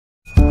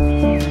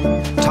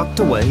Tucked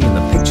away in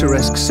the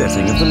picturesque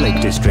setting of the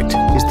Lake District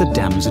is the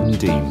Damson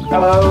Dean.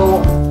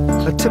 Hello.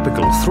 A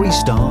typical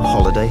 3-star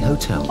holiday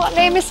hotel. What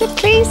name is it,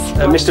 please?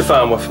 Mr.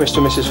 Farnworth, Mr.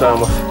 and Mrs.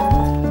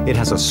 Farnworth. It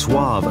has a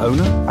suave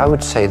owner. I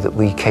would say that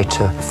we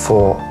cater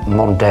for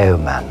Mondeo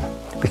man.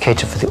 We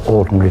cater for the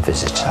ordinary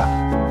visitor.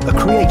 A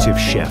creative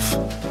chef.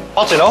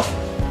 Hot enough?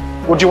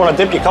 Would you want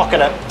to dip your cock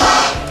in it?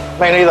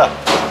 Me neither.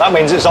 That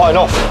means it's hot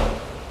enough.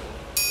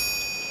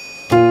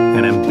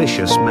 An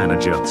ambitious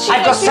manager.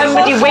 I've got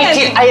somebody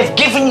waiting. I have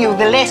given you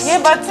the list.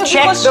 Yeah, but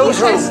check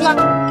those rooms.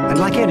 And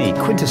like any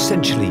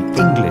quintessentially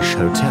English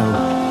hotel,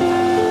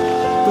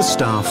 the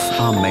staff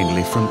are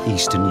mainly from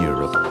Eastern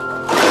Europe.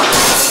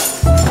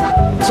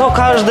 Co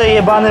każde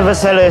jebane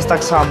wesele jest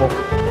tak samo.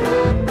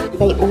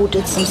 They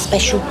ordered some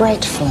special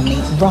bread for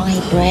me. Rye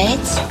bread.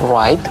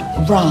 Right.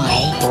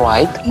 Rye.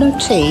 Right. No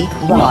tea.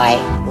 Rye.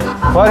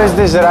 What is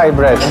this rye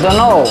bread? I don't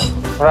know.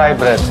 Rye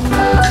bread.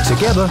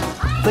 Together,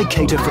 they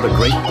cater for the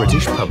great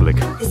British public.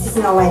 This is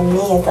nowhere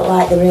near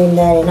like the room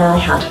there in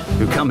Ihad.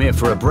 Who come here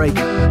for a break,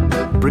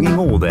 bringing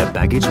all their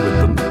baggage with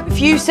them.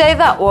 If you say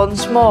that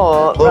once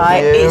more,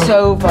 right, it's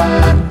over.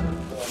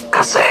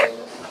 That's it.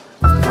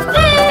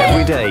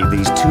 Every day,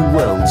 these two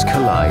worlds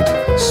collide.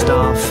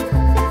 Staff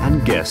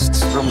and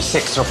guests. Room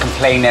 6 were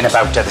complaining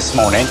about her this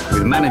morning.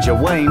 With manager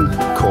Wayne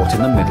caught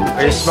in the middle.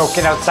 Are you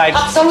smoking outside?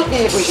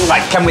 Absolutely.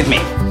 Right, come with me.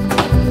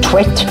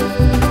 Twit.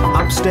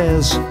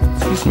 Upstairs.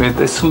 Excuse me,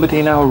 there's somebody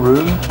in our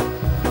room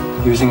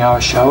using our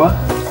shower?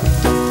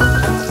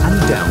 And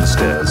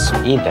downstairs.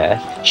 Either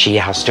she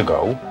has to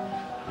go,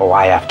 or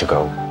I have to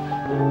go.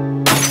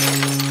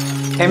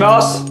 Hey,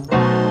 Moss.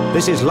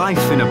 This is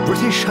life in a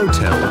British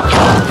hotel,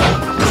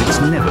 as it's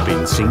never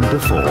been seen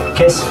before.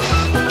 Kiss.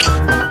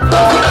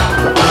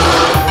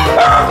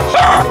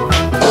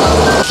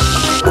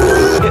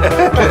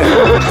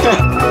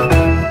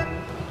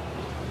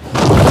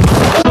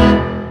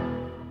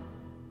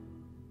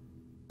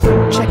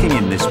 Checking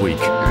in this week,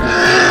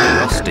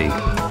 Rusty.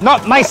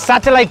 Not my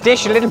satellite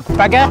dish, you little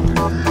bugger.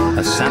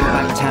 A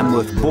sandbag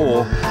Tamworth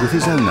boar with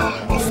his owner,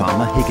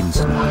 Farmer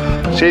Higginson.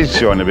 She's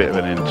showing a bit of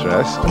an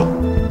interest.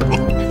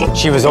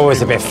 She was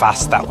always a bit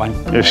fast, that one.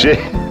 Is she?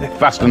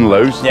 Fast and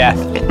loose? Yeah.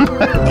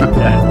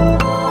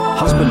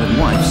 Husband and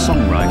wife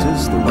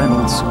songwriters, the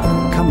Reynolds,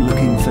 come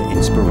looking for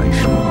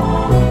inspiration.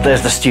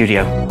 There's the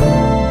studio.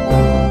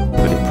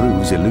 But it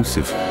proves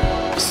elusive.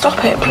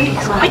 Stop it, please.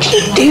 Why do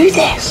you do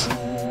this?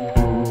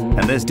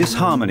 And there's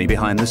disharmony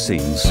behind the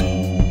scenes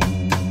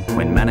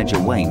when manager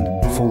Wayne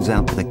falls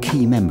out with a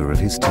key member of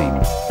his team.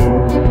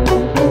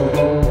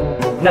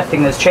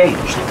 Nothing has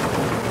changed.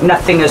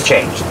 Nothing has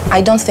changed.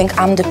 I don't think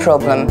I'm the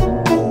problem.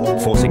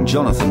 Forcing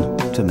Jonathan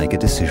to make a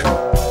decision.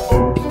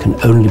 It can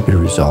only be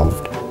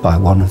resolved by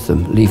one of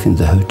them leaving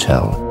the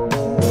hotel.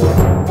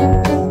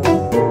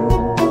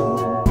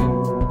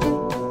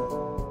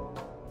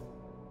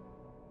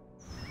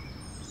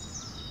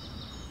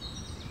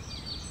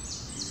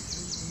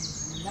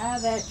 Now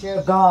that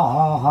you're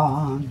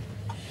gone,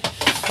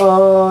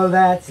 all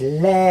that's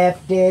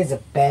left is a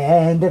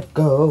band of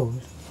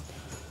ghosts.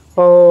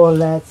 All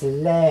that's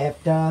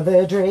left are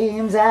the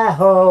dreams I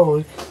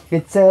hold.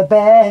 It's a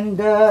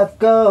band of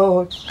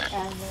gold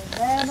and the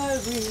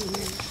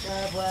memories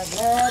of what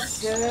love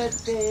could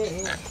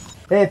be.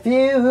 If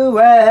you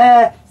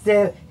were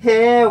still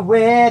here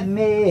with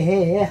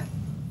me.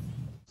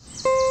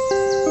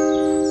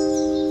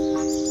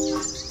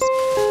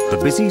 The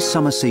busy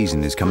summer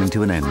season is coming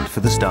to an end for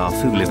the staff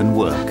who live and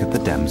work at the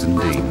Damson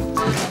Dean.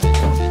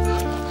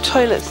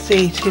 Toilet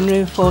seat in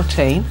room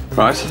 14.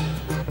 Right.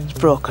 It's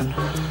broken.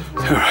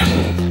 All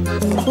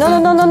right.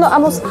 No,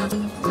 Amos.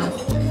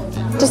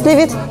 Just leave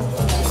it.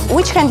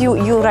 Which hand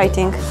you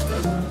writing?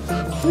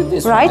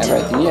 This right? one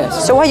I'm writing,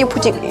 yes. So why you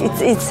putting?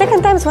 It's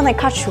second times when I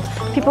catch you.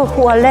 People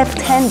who are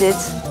left-handed,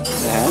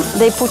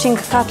 they putting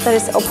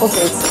cutters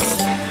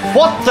opposites.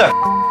 What the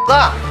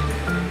that?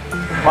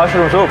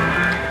 Mushroom soup.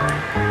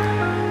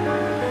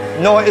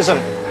 No, it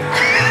isn't.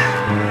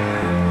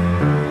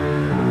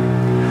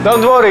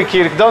 Don't worry,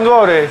 Kirk, don't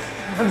worry.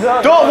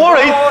 Don't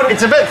worry,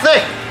 it's a bit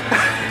thick.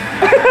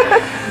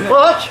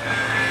 Watch.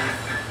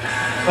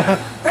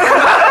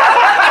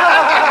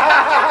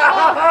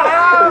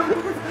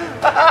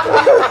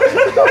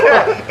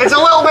 It's a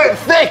little bit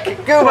thick,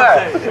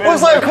 Goober.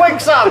 Looks like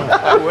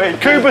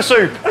quicksand. Cuba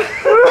soup.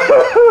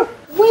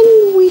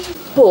 When we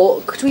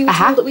booked, we were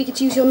told that we could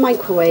use your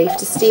microwave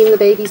to steam the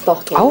baby's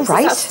bottle. Oh,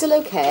 right. Is that still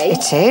okay?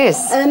 It is.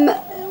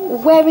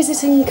 Where is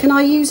it and can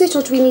I use it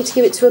or do we need to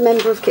give it to a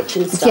member of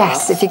kitchen staff?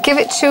 Yes, if you give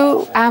it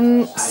to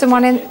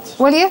someone in...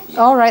 Will you?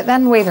 All right,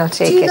 then Wayne will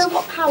take it. Do you know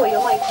what power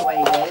your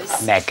microwave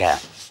is? Mega.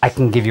 I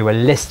can give you a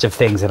list of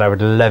things that I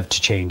would love to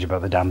change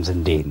about the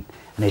Damson Dean.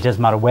 And it doesn't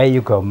matter where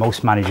you go,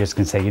 most managers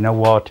can say, you know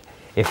what,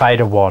 if I had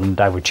a wand,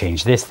 I would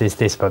change this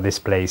about this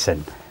place,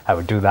 and I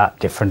would do that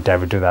different, I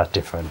would do that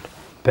different.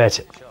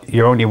 But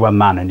you're only one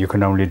man and you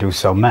can only do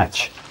so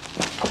much.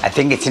 I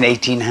think it's an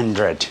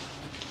 1800.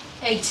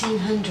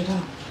 1800,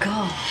 oh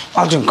God.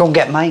 I'll just go and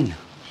get mine.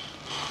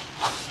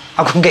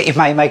 I'll go and get you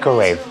my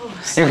microwave.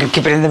 You can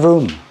keep it in the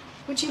room.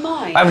 Would you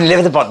mind? I would live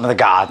at the bottom of the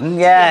garden.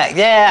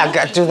 Yeah, I've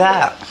got to do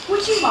that.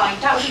 Would you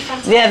mind? That would be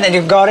fantastic. Yeah, then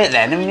you've got it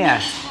then, haven't you?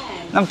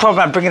 No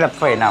problem, I'll bring it up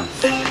for you now.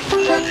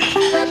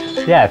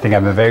 Yeah, I think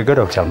I'm a very good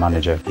hotel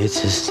manager.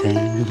 It's the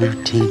same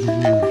routine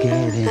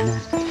getting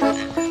up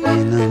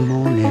in the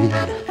morning.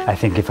 I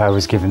think if I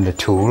was given the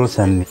tools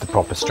and the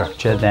proper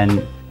structure,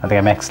 then I think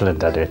I'm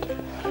excellent at it,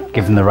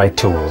 given the right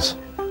tools.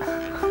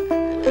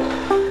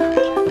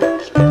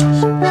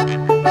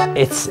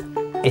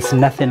 It's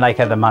nothing like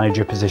other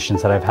manager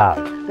positions that I've had.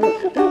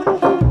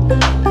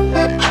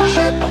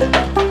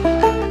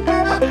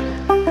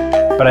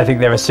 But I think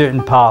there are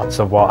certain parts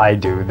of what I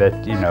do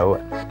that, you know,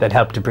 that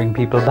help to bring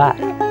people back.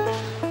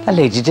 That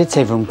lady did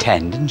say room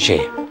 10, didn't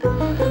she?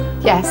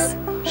 Yes.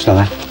 So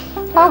that.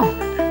 Oh.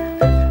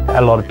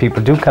 A lot of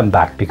people do come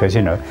back because,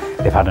 you know,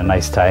 they've had a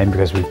nice time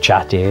because we've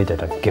chatted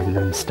and I've given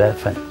them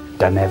stuff and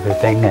done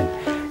everything and,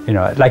 you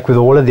know, like with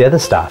all of the other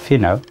staff, you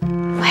know.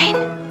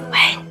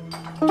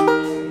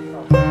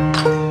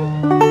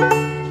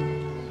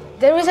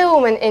 There is a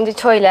woman in the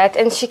toilet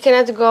and she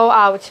cannot go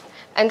out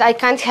and I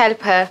can't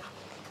help her.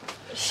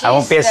 I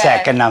won't be a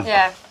second now.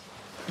 Yeah.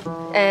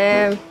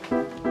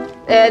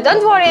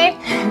 Don't worry.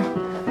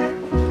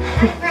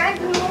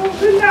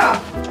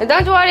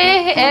 Don't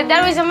worry,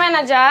 there is a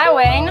manager,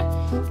 Wayne,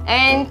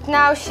 and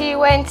now she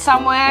went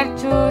somewhere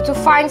to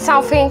find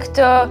something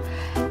to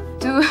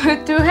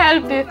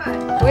help you.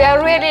 We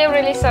are really,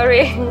 really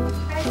sorry.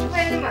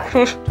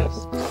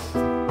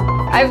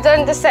 I've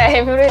done the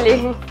same,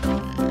 really.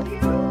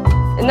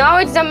 Now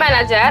it's the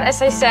manager,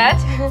 as I said.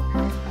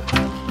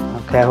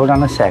 Okay, hold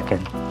on a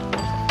second.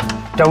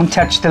 Don't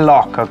touch the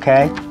lock,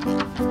 okay?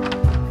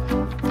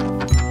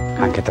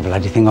 Can't get the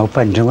bloody thing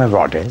open. Do you know where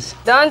Rod is?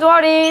 Don't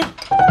worry.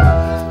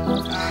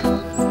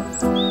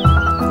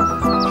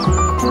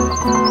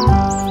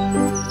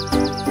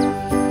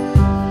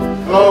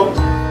 Hello.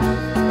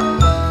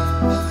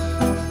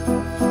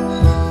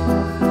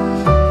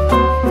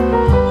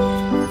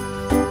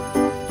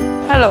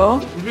 Hello.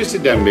 Is Mr.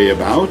 Denby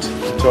about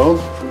at all?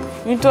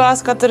 You need to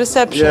ask at the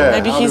reception. Yeah,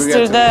 Maybe how he's do we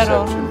still get to the there.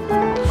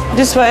 reception?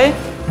 This way.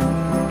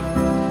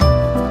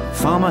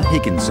 Farmer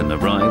Higginson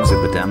arrives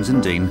at the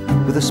Damson Dean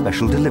with a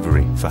special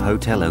delivery for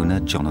hotel owner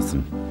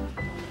Jonathan.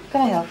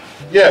 Can I help?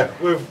 Yeah,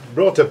 we've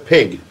brought a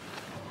pig.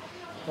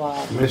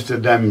 Wow. Mr.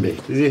 Denby.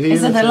 Is he here?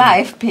 Is it a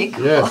live pig?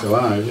 Yes,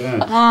 alive,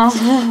 yeah.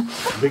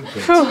 Big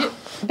pig.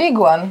 Big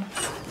one.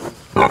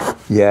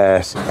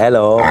 Yes,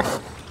 hello.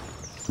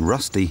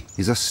 Rusty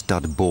is a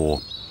stud boar.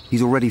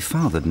 He's already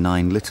fathered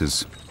 9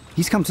 litters.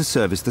 He's come to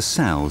service the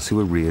sows who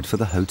are reared for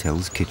the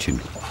hotel's kitchen.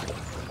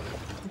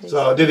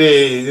 So, did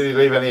he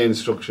leave any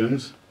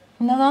instructions?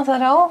 No, not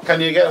at all. Can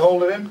you get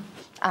hold of him?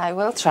 I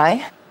will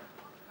try.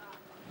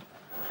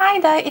 Hi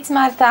there, it's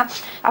Marta.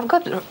 I've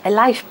got a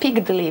live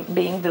pig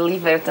being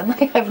delivered and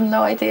I have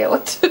no idea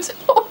what to do.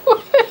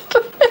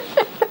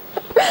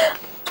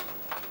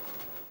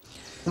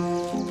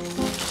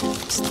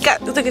 Just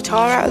get the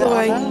guitar out of the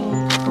way.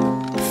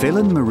 Phil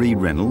and Marie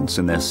Reynolds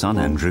and their son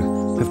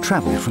Andrew have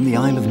travelled from the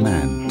Isle of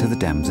Man to the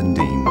Damson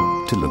Dean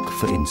to look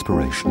for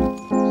inspiration.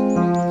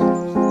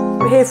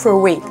 We're here for a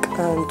week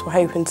and we're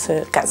hoping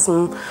to get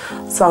some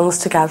songs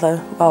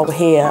together while we're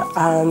here.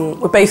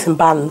 We're both in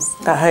bands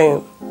at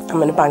home.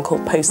 I'm in a band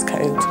called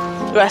Postcode.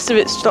 The rest of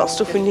it's not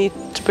stuff we need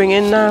to bring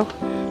in now.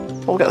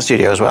 We'll get the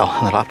studio as well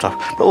and the laptop.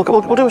 But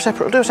we'll do a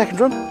second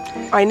run.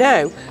 I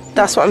know.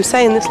 That's what I'm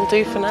saying. This will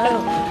do for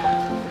now.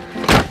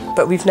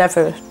 But we've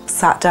never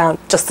sat down.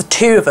 Just the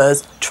two of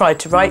us tried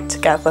to write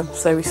together.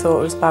 So we thought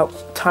it was about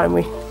time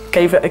we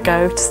gave it a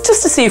go, just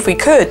to see if we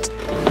could.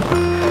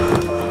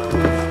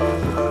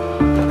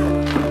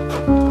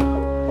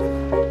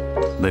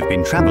 They've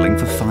been travelling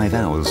for 5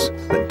 hours,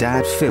 but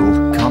Dad Phil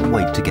can't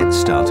wait to get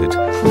started.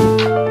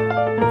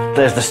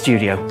 There's the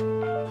studio.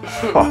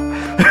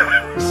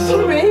 This is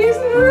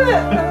amazing, isn't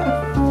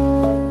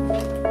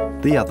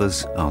it? The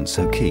others aren't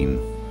so keen.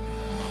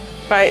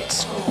 Right,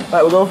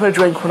 we're going for a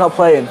drink, we're not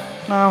playing.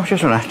 No,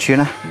 just on a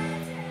tuna.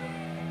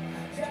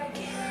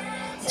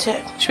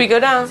 Should we go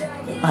down?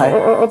 Hi.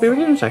 I'll be with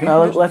you in a second.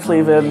 Let's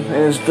leave him in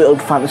his little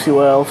fantasy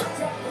world.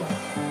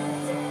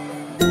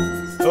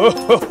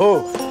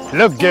 Oh,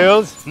 look,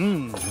 girls.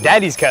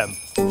 Daddy's come.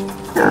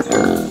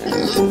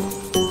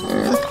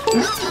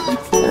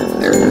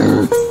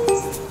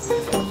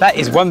 That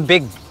is one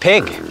big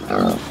pig.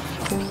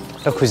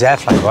 Look who's there,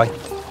 Flyboy.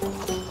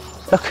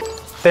 Look,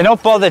 they're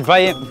not bothered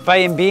by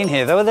him being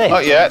here, though, are they?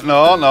 Not yet,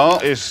 no.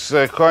 It's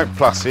quite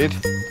placid.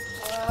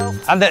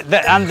 And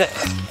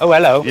oh,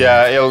 hello.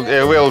 Yeah, he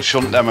will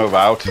shunt them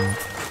about.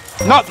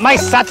 Not my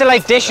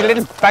satellite dish, you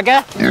little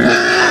bugger.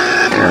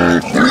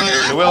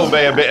 There will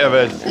be a bit of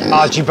a...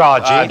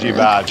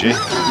 Argy-bargy.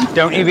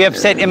 Don't you be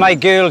upsetting my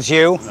girls,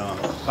 you.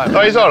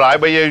 No, he's all right,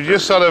 but you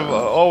just sort of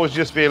always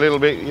just be a little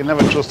bit... You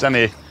never trust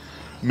any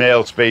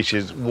male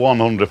species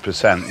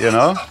 100%, you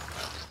know?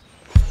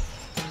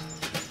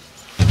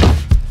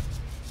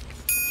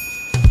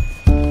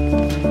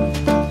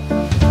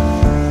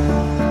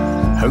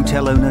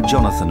 Hotel owner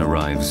Jonathan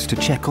arrives to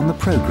check on the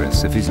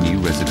progress of his new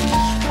residence.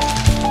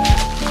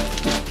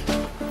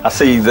 I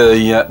see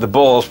the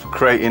boars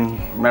creating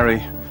merry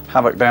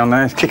havoc down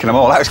there. He's kicking them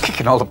all out. He's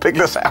kicking all the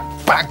piglets out.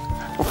 Bang!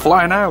 We're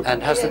flying out.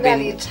 And has there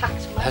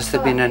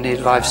been any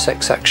live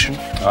sex action?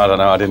 I don't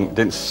know. I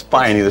didn't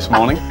spy any this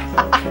morning.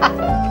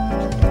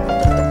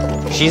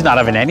 She's not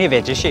having any of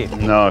it, is she?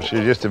 No,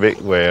 she's just a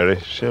bit wary.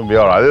 She'll be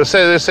all right. They'll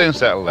soon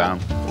settle down.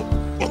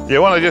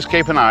 You want to just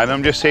keep an eye on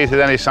them, just see if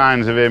there's any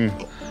signs of him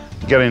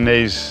getting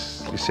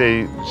these. You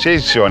see,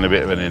 she's showing a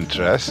bit of an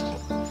interest.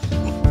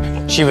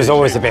 She was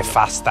always a bit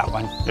fast, that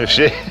one. Is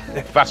she?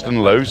 Fast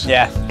and loose?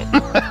 Yeah.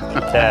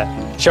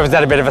 She always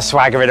had a bit of a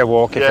swagger in her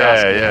walk, if you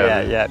ask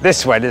me. Yeah.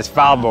 This one is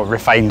far more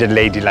refined and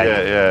ladylike.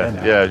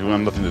 Yeah, you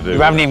want nothing to do.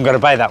 You haven't even got to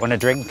buy that one a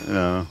drink.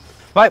 No.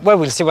 Right, well,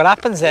 we'll see what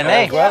happens then,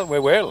 eh? Well, we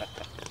will.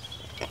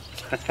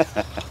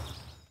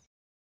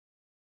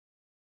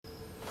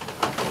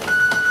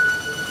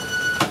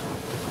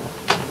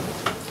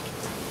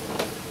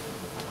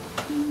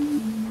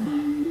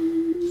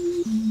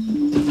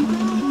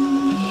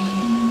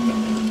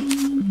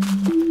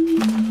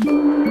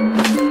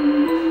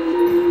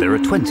 There are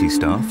 20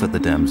 staff at the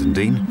Damson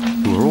Dean,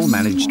 who are all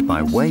managed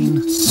by Wayne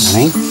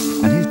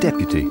and his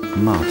deputy,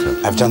 Marta.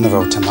 I've done the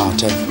road to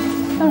Marta.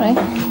 All right.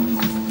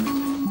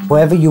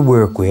 Whoever you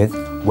work with,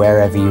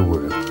 wherever you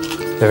work,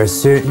 there are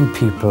certain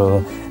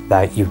people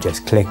that you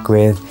just click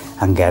with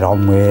and get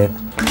on with,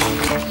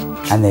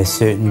 and there's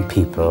certain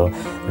people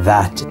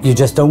that you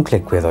just don't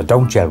click with or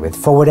don't gel with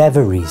for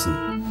whatever reason.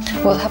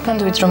 What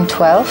happened with room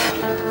 12?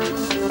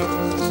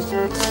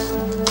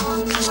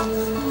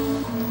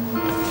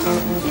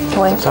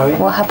 Sorry?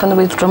 What happened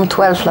with room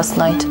 12 last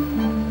night?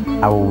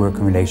 Our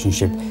working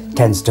relationship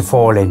tends to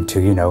fall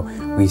into, you know,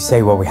 we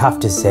say what we have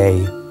to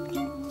say,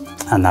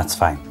 and that's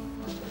fine.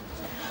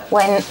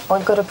 When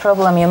we've got a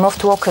problem, you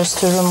moved walkers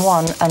to room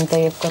 1 and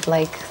they've got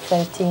like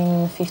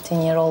 13,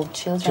 15-year-old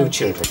children. 2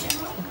 children, yeah.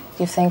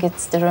 Do you think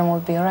the room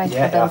would be all right?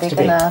 Yeah, Would they be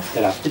big enough?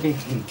 They'll have to be.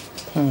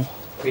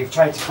 We've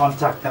tried to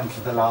contact them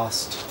for the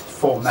last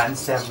 4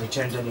 months. They haven't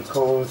returned any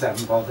calls, they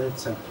haven't bothered,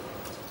 so.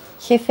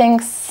 He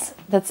thinks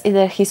that's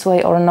either his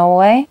way or no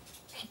way.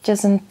 He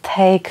doesn't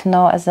take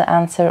no as an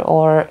answer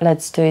or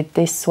let's do it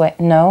this way.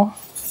 No.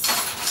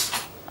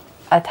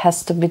 It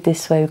has to be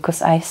this way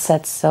because I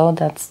said so.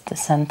 That's the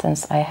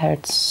sentence I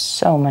heard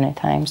so many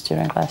times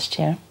during last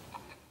year.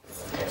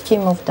 He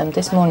moved them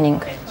this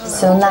morning.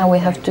 So now we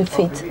have to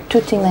fit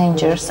 2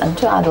 teenagers and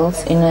 2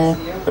 adults in a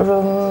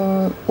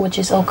room which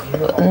is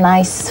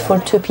nice for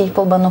 2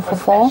 people but not for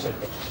 4.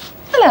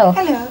 Hello.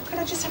 Hello, could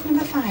I just have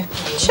number 5,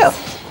 please? Sure.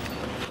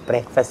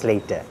 Breakfast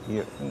later.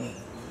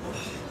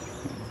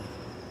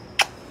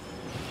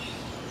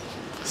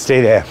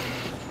 Stay there.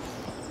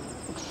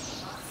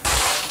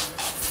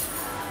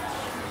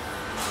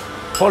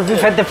 What have you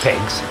fed the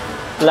pigs?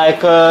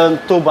 Like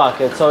 2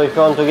 buckets, so if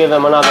you want to give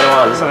them another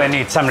one. So they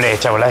need some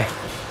later, will they?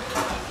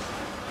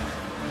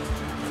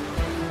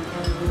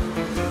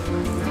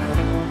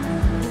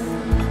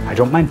 I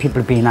don't mind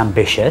people being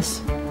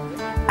ambitious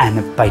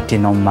and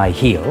biting on my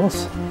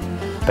heels,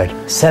 but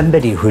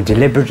somebody who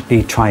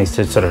deliberately tries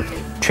to sort of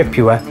trip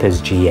you up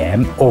as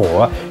GM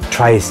or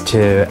tries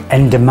to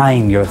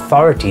undermine your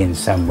authority in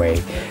some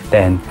way,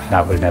 then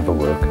that will never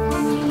work.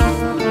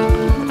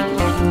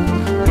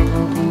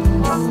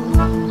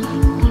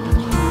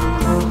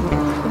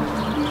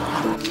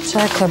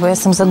 Czekaj, bo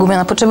jestem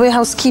zagubiona. Potrzebuję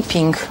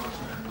housekeeping.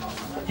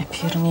 Ja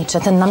pierniczę,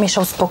 ten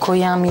namieszał z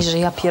pokojami, że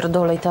ja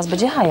pierdolę i teraz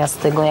będzie haja z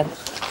tego. Jak...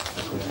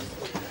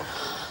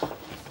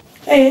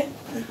 Hey,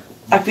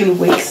 I've been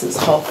awake since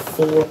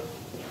 4:30.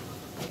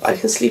 I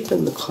can sleep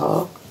in the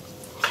car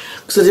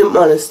because I didn't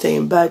want to stay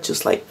in bed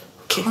just like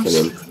kicking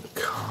him.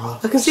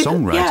 I can sleep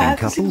Songwriting I can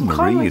couple sleep in the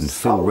car Marie and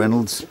Phil myself.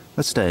 Reynolds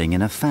are staying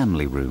in a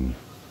family room.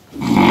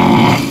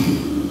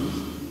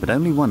 But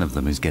only one of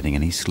them is getting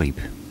any sleep.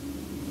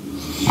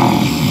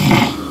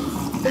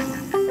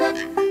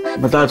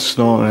 My dad's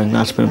snoring,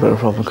 that's been a bit of a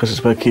problem because it's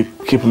about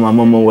keeping my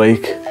mum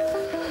awake.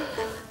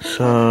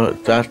 So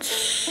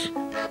that's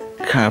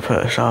kind of put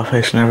us off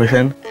face and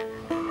everything.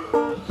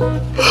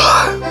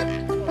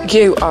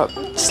 You are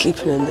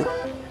sleeping in the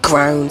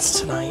grounds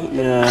tonight.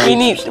 Yeah.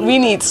 We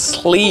need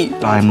sleep.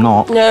 I'm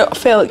not. No, I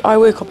feel like I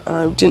woke up and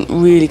I didn't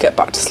really get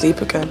back to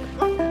sleep again.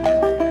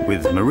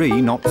 With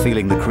Marie not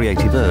feeling the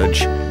creative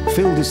urge,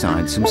 Phil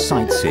decides some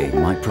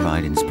sightseeing might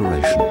provide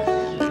inspiration.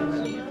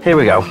 Here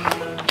we go.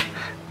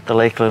 The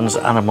Lakelands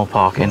Animal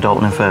Park in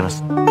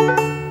Dalton-in-Furness.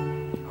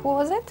 Who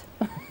was it?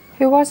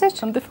 Who was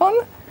it? On the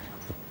phone?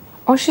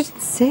 Oh, she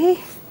didn't say.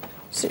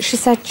 She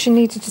said she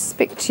needed to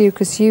speak to you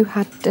because you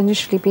had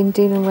initially been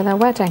dealing with our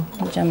wedding.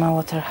 Gemma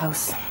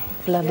Waterhouse.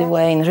 Bloody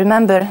Wayne.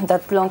 Remember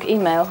that long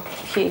email?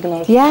 He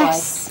ignored Yes.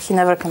 twice. He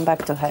never came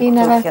back to her. He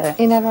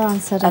never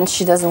answered And it.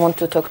 she doesn't want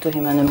to talk to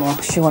him anymore.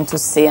 She wants to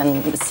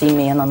see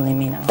me and only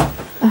me now.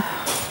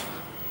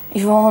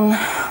 Yvonne.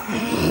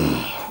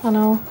 I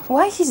know.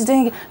 Why he's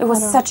doing it? It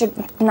was such a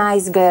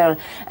nice girl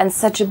and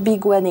such a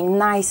big wedding,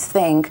 nice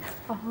thing.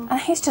 And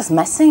he's just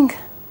messing.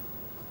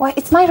 Why?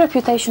 It's my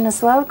reputation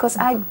as well, because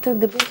I took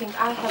the booking.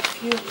 I have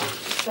few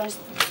first,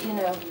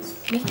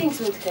 meetings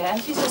with her,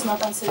 and she's just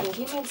not answering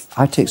emails.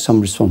 I take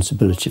some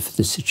responsibility for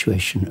the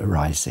situation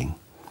arising.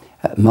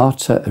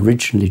 Marta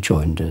originally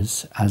joined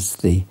us as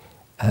a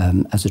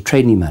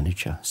trainee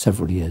manager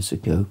several years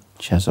ago.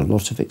 She has a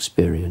lot of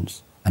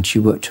experience, and she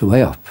worked her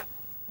way up.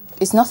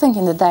 It's nothing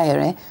in the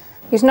diary.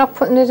 He's not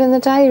putting it in the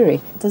diary.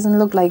 It doesn't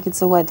look like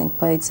it's a wedding,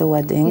 but it's a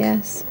wedding.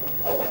 Yes.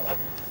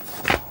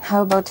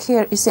 How about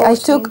here? You see, I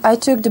took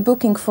the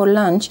booking for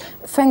lunch.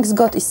 Thanks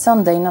God it's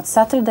Sunday, not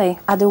Saturday.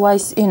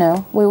 Otherwise,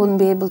 we wouldn't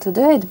be able to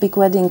do it. Big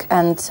wedding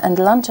and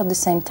lunch at the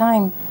same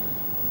time.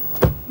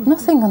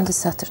 Nothing on the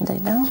Saturday,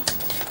 no.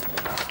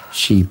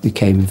 She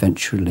became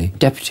eventually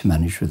deputy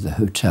manager of the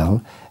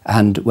hotel,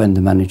 and when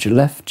the manager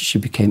left, she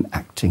became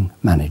acting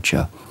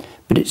manager.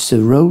 But it's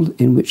a role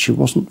in which she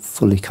wasn't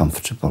fully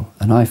comfortable,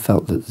 and I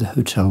felt that the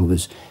hotel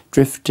was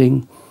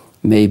drifting,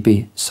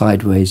 maybe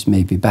sideways,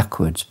 maybe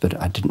backwards, but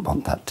I didn't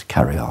want that to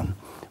carry on,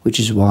 which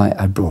is why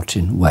I brought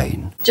in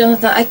Wayne.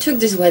 Jonathan, I took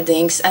these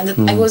weddings,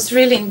 and I was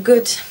really in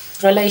good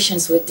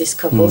relations with these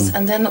couples,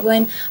 and then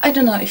when, I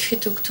don't know if he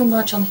took too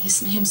much on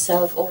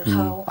himself or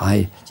how.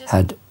 I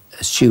had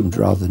assumed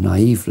rather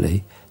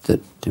naively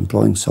that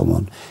employing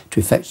someone to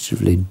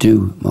effectively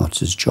do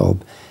Marta's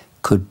job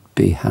could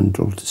be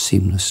handled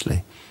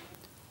seamlessly.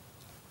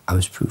 I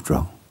was proved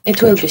wrong.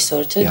 It will be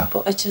sorted, Yeah.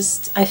 but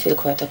I feel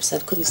quite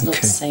upset because he's not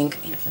saying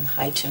even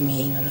hi to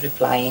me, even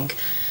replying.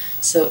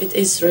 So it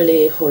is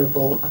really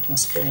horrible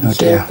atmosphere in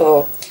here,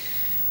 but,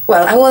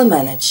 well, I will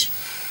manage.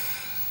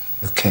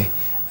 Okay,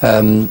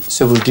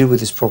 so we'll deal with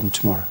this problem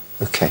tomorrow.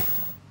 Okay.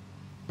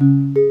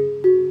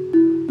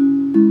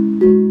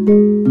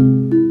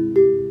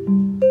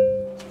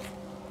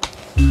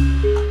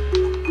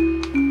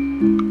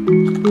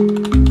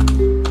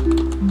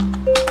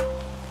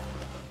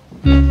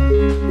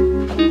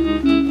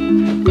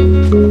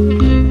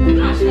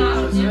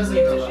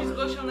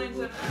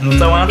 No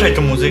cała inaczej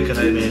tą muzykę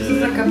najmniej.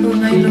 Taka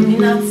pełna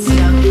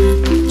iluminacja.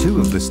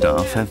 Two of the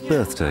staff have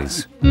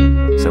birthdays,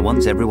 so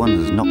once everyone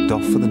has knocked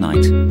off for the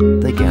night,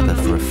 they gather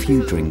for a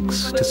few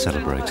drinks to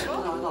celebrate.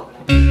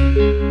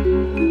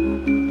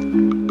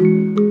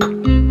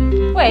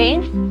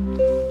 Wayne,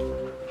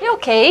 you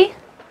okay?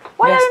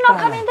 Why are you not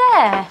coming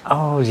there?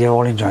 Oh, you're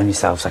all enjoying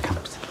yourselves, I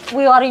can't.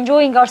 We are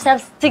enjoying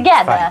ourselves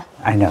together.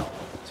 I know.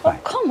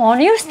 Come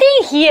on, you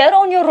stay here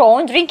on your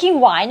own,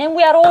 drinking wine, and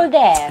we are all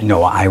there.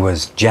 No, I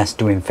was just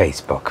doing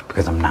Facebook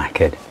because I'm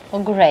knackered.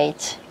 Oh,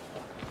 great.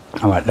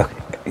 All right, look,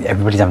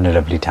 everybody's having a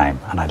lovely time,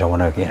 and I don't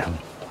want to,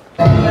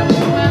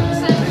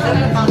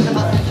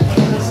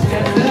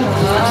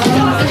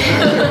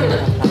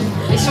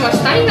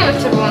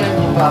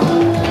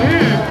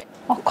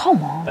 Oh,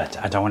 come on. But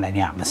I don't want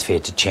any atmosphere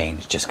to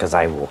change just because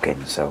I walk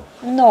in, so...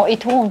 No,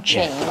 it won't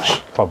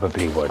change.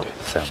 Probably would,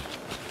 so...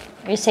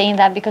 You're saying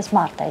that because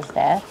Marta is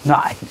there?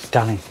 No,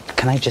 darling,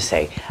 can I just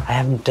say, I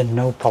haven't done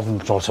no problem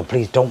at all, so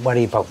please don't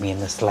worry about me in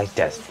the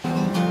slightest.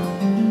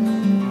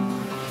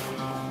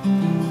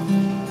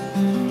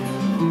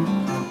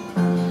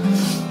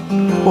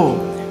 Oh.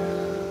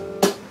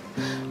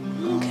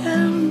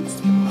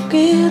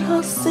 Get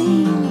her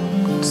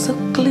sing so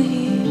clear.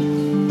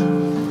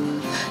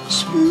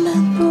 She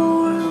meant the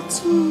world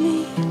to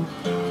me.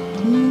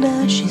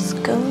 Now she's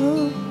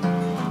gone.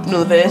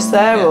 Another verse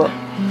there, but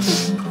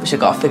which I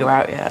got to figure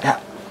out yet. Yeah,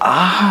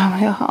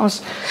 I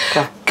was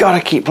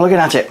gotta keep looking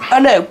at it. I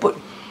know, but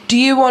do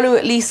you want to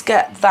at least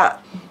get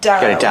that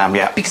down? Get it down,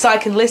 yeah. Because I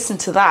can listen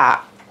to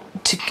that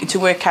to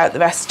work out the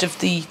rest of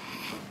the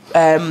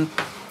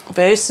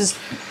verses.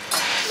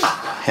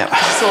 Yeah.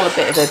 It's all a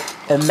bit of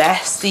a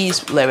mess,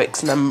 these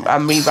lyrics, and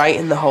I'm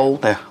rewriting the whole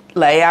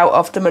layout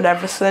of them and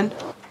everything.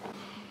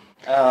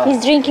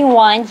 He's drinking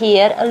wine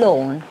here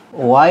alone.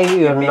 Why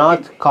you're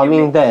not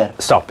coming there?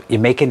 Stop, you're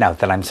making out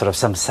that I'm sort of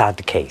some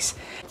sad case.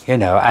 You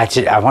know,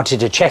 I wanted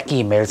to check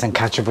emails and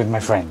catch up with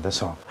my friend,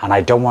 that's all. And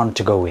I don't want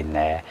to go in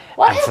there.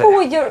 What happened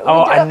with your...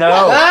 Oh, I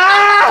know.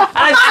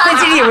 I'm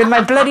sitting here with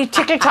my bloody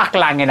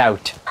tickle-tackle hanging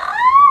out.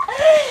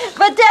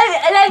 But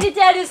let me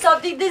tell you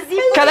something. The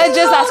zip. Can I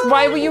just ask,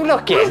 why were you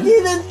looking? I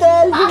didn't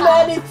tell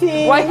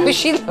humanity. Why was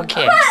she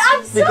looking? But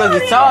I'm sorry.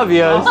 Because it's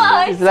obvious.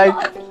 It's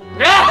like...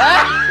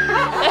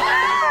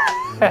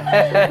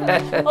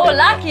 Oh,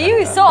 lucky you,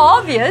 it's so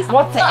obvious.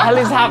 What the hell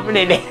is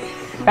happening?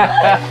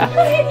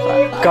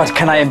 God,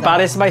 can I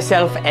embarrass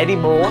myself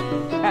anymore?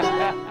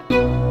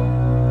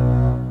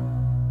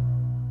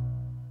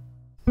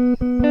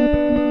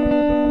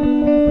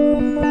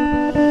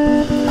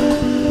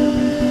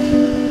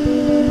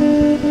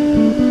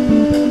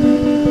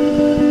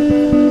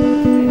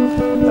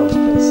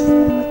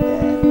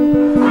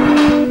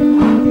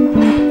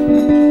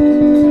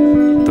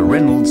 The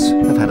Reynolds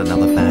have had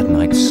another bad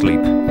night's sleep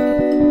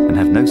and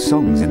have no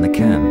songs in the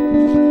can.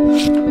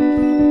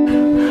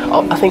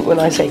 Oh, I think when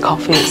I say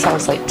coffee, it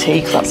sounds like tea,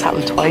 because that's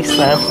happened twice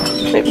now.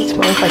 Maybe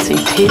tomorrow if I say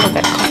tea, I'll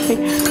get coffee.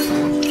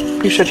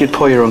 You said you'd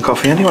pour your own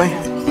coffee anyway.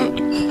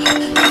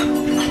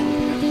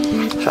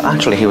 So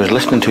actually he was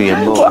listening to you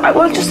more.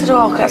 Well, I just said, oh,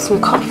 I'll get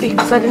some coffee,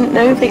 because I didn't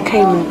know they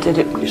came and did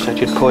it You said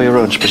you'd pour your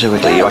own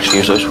specifically. You actually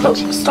use those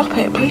ones. Stop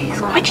it, please.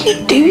 Why do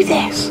you do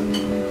this?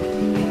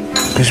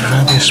 He's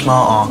trying to be a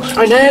smart arse.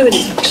 I know, and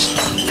it's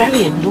just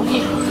very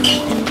annoying.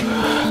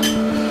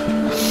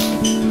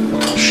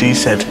 She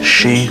said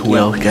she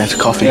will get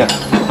coffee.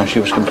 Yeah, and she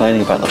was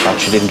complaining about the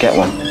fact she didn't get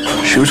one.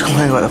 She was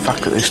complaining about the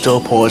fact that they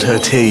still poured her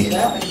tea.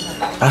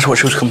 That's what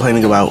she was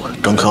complaining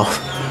about, dunk off.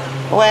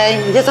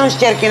 Wayne, gdzie są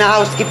ścierki na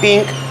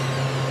housekeeping?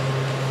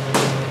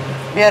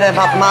 Bierę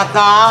bab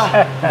Marta,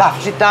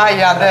 bawczyta i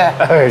jadę.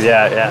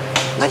 Yeah.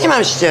 No nie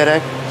mam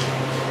ścierek.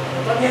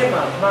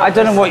 I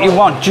don't know what you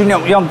want. Do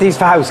you want these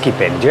for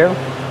housekeeping, do you?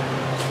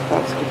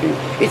 Housekeeping.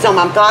 I co,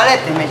 mam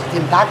toalety mieć w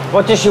tym, tak?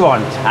 What does she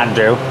want,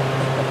 Andrew?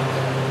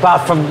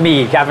 Apart from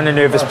me having a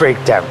nervous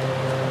breakdown.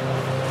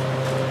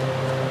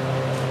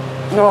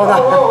 No,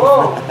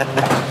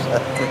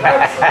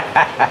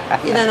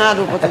 idę na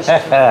dół po te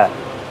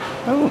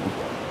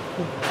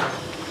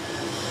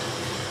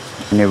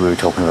I knew we were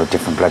talking about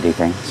different bloody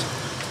things.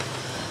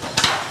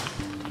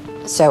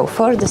 So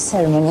for the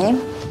ceremony,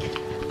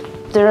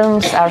 the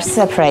rooms are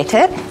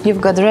separated.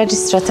 You've got the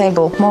registrar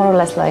table more or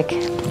less like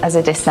as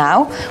it is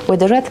now, with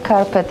the red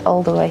carpet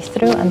all the way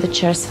through and the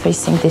chairs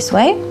facing this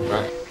way.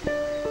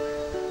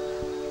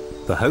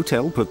 The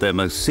hotel put their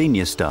most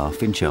senior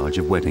staff in charge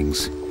of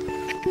weddings.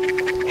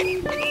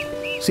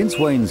 Since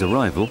Wayne's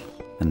arrival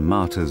and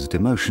Marta's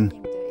demotion,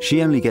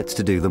 she only gets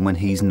to do them when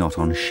he's not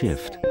on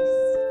shift.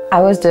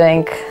 I was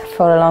doing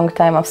for a long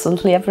time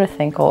absolutely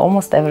everything, or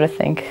almost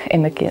everything,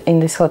 in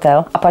this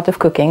hotel, apart of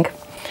cooking.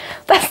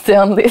 That's the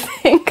only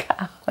thing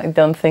I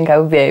don't think I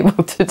will be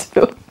able to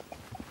do.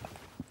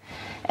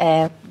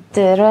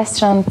 The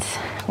restaurant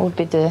would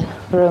be the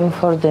room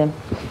for the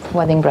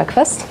wedding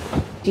breakfast.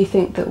 Do you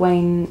think that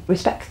Wayne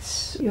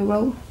respects your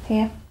role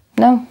here?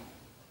 No.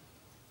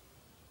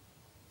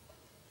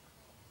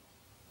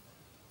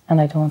 And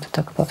I don't want to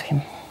talk about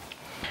him.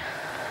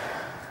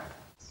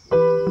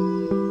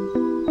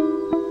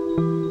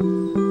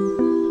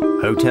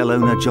 Hotel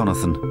owner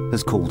Jonathan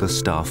has called a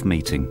staff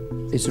meeting.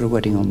 Is there a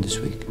wedding on this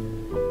week?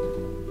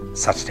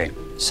 Saturday.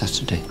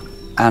 Saturday.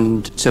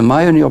 And so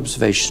my only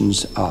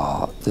observations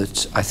are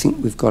that I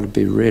think we've got to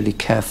be really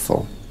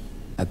careful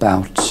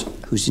about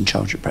who's in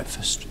charge at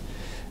breakfast.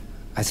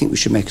 I think we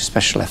should make a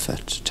special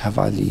effort to have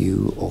either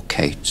you or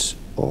Kate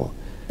or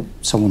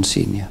someone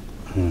senior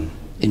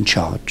in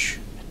charge,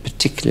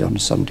 particularly on a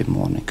Sunday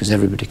morning, because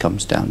everybody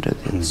comes down to it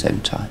at the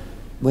same time.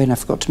 Wayne, I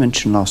forgot to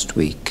mention last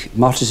week,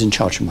 Marta's in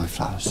charge of my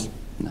flowers.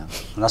 No.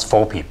 And that's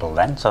 4 people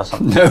then, so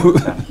something. No.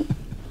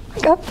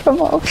 Got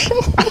promotion.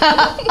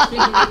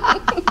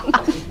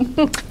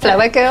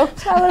 Flower girl.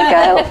 Flower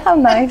girl, how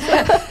nice.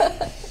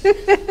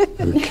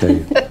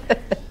 Okay.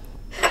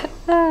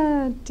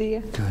 Oh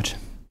dear. Good.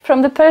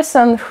 From the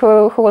person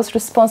who was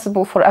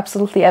responsible for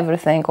absolutely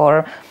everything,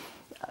 or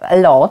a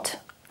lot,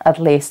 at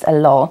least a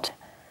lot,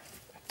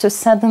 to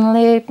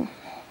suddenly,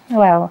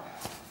 well,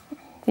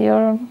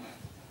 you're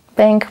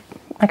being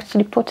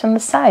actually put on the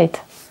side.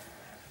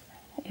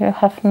 You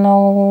have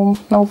no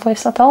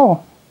voice at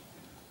all.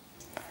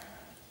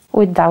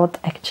 Without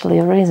actually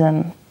a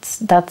reason.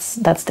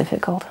 That's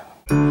difficult.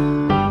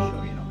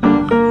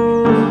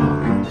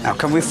 Now,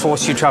 can we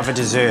force you to have a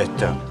dessert,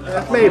 though?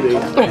 Maybe.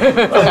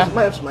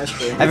 Might have some ice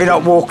cream. Have you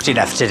not walked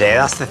enough today?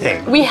 That's the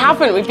thing. We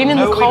haven't. We've been in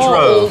the car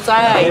all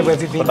day. Where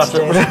have you been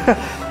today?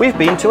 We've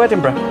been to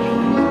Edinburgh.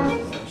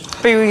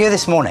 But you were here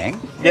this morning?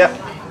 Yeah.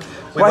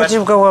 Why did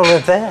you go over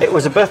there? It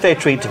was a birthday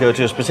treat to go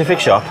to a specific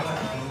shop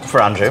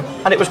for Andrew,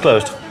 and it was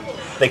closed.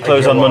 They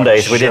close on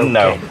Mondays, we didn't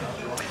know.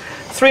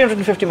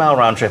 350-mile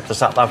round trip, the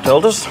sat nav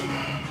told us.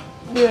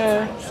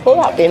 Yeah. Well,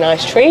 that'd be a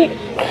nice treat.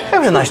 It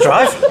was a nice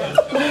drive.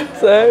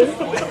 So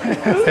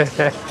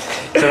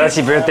that's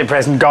your birthday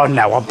present gone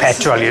now on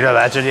petrol, you know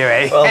that, don't you,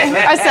 eh? Well,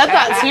 I said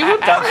that too.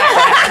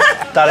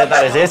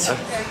 that is it.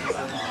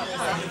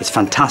 It's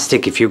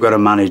fantastic if you've got a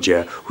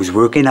manager who's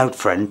working out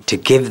front to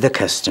give the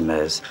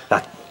customers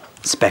that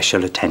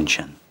special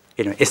attention.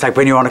 You know, it's like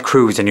when you're on a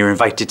cruise and you're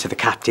invited to the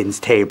captain's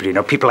table, you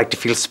know, people like to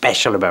feel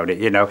special about it,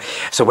 you know.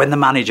 So when the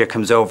manager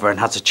comes over and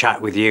has a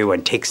chat with you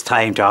and takes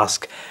time to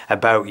ask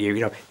about you,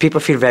 you know, people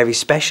feel very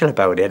special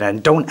about it,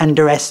 and don't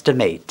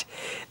underestimate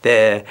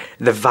the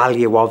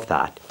value of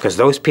that, because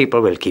those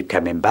people will keep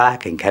coming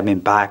back and coming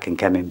back and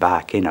coming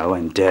back, you know,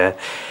 and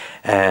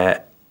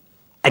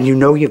you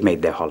know you've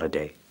made their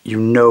holiday. You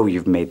know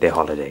you've made their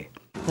holiday.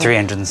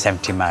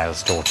 370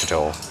 miles door to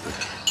door.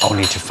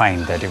 Only to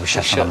find that it was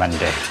shut on a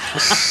Monday.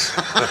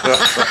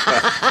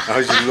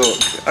 How'd you look?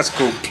 That's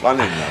called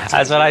planning, that.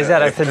 That's what I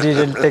said. I said you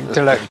didn't think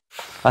to look.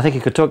 I think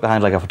he could talk the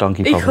hind leg off a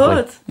donkey, He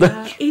probably. could.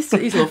 Yeah. He's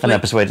lovely. And then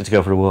persuade it to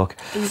go for a walk.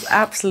 He's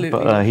absolutely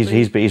But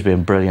he's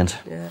been brilliant.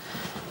 Yeah.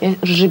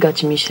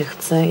 Żygać mi się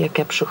chce, jak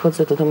ja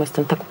przychodzę do domu,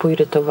 jestem tak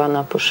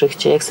poirytowana po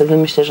szychcie. Jak sobie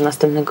myślę, że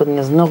następnego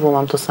dnia znowu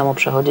mam to samo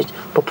przechodzić,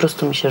 po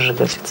prostu mi się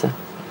żygać chce.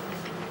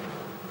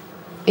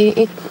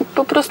 I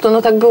po prostu,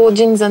 no tak było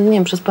dzień za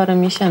dniem przez parę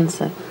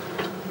miesięcy.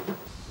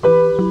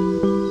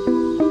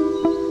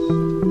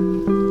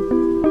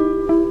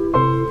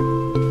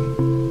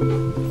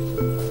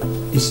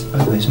 Is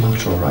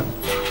Marta all right?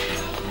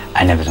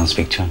 I never don't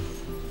speak to him.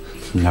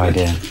 No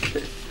idea.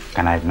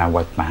 And I've now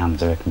wiped my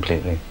hands of it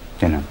completely,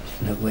 you know.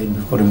 No, Wayne,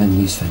 we've got to mend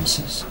these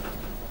fences.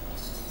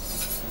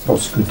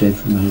 What's a good day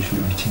for a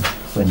management meeting?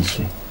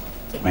 Wednesday.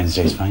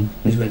 Wednesday's fine.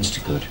 Is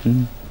Wednesday good?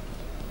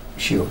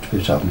 She ought to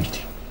be at our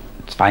meeting.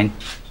 It's fine.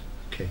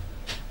 Okay.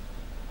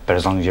 But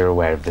as long as you're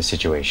aware of the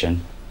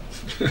situation,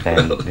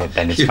 then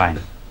it's fine.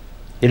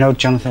 You know,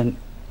 Jonathan,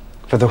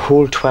 for the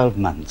whole 12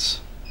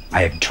 months,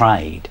 I have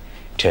tried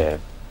to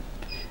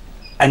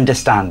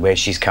understand where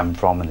she's come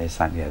from and this,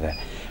 that, and the other.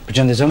 But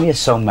John, there's only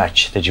so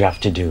much that you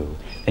have to do,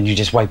 and you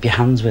just wipe your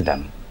hands with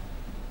them.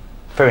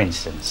 For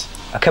instance,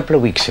 a couple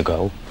of weeks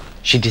ago,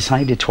 she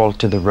decided to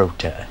alter the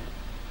rota.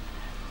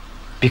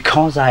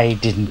 Because I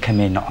didn't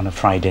come in on a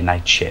Friday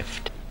night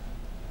shift.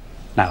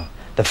 Now,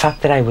 the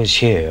fact that I was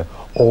here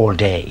all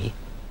day,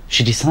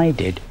 she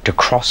decided to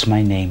cross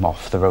my name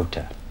off the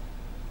rota.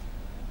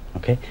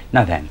 Okay?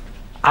 Now then,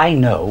 I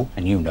know,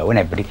 and you know, and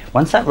everybody,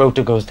 once that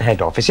rota goes to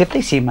head office, if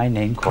they see my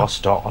name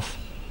crossed off,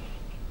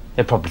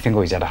 they'll probably think,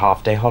 oh, he's had a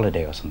half-day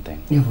holiday or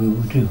something. Yeah, we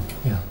will do,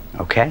 yeah.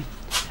 Okay?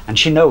 And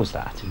she knows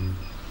that.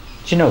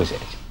 She knows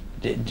it.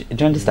 Do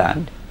you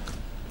understand?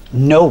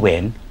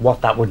 Knowing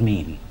what that would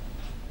mean.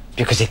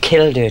 Because it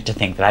killed her to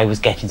think that I was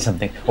getting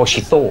something, or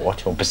she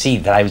thought or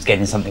perceived that I was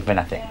getting something for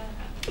nothing.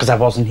 Because I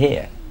wasn't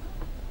here.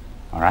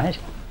 All right?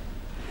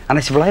 And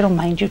I said, well, I don't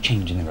mind you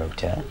changing the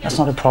rota. That's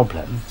not a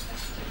problem.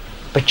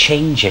 But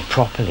change it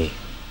properly.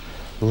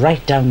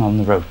 Write down on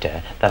the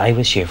rota that I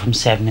was here from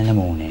 7 in the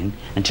morning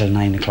until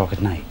 9 o'clock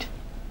at night.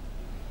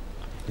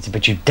 I said,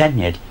 but you've done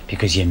it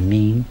because you're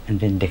mean and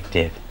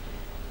vindictive.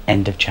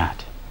 End of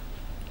chat.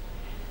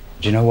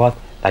 Do you know what?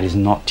 That is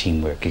not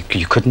teamwork.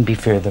 You couldn't be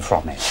further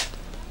from it.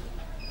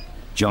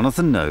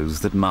 Jonathan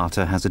knows that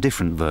Marta has a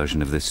different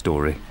version of this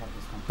story,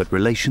 but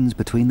relations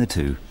between the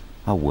two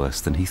are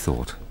worse than he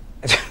thought.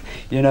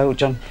 You know,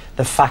 John,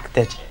 the fact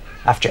that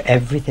after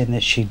everything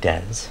that she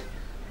does,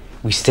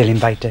 we still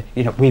invite her,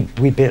 you know, we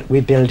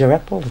build her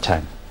up all the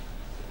time.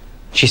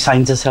 She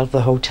signs herself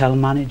the hotel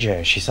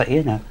manager. She's like,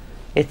 you know,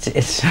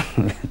 it's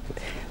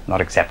not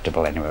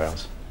acceptable anywhere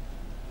else.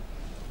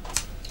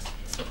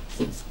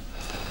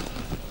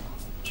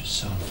 Just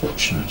so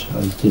unfortunate.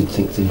 I didn't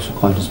think things were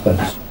quite as bad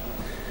as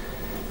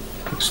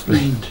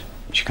explained.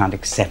 She can't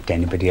accept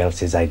anybody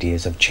else's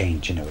ideas of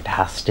change, you know, it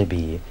has to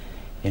be,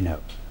 you know.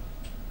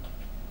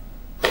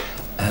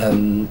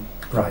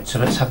 Right, so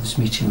let's have this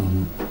meeting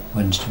on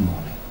Wednesday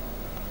morning.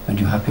 And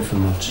you're happy for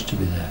Marta to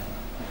be there?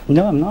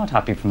 No, I'm not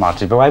happy for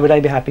Marta, but why would I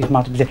be happy for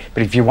Marta to be there?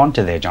 But if you want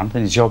her there,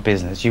 Jonathan, it's your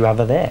business, you have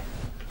her there.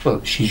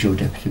 Well, she's your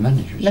deputy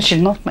manager, No,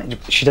 she's not.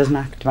 She doesn't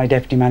act my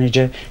deputy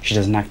manager, she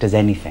doesn't act as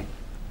anything.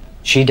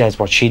 She does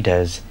what she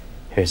does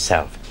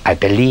herself. I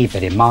believe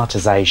that in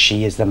Marta's eyes,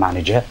 she is the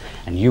manager,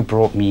 and you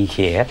brought me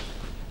here,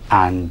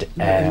 and...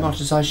 No, in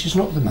Marta's eyes, she's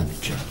not the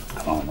manager.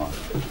 Oh, no.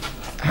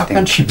 How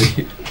can she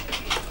be?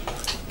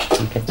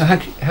 Okay. Now,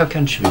 how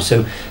can she be?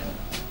 So,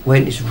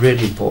 Wayne, it's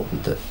really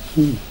important that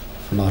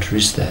Marta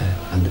is there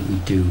and that we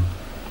do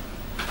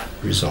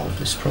resolve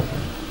this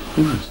problem.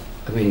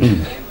 I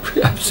mean,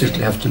 we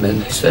absolutely have to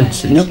mend these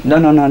fences. No.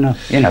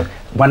 You know,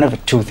 one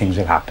of two things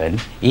will happen.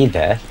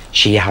 Either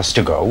she has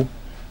to go,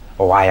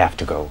 or I have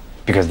to go,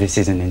 because this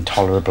is an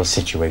intolerable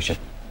situation.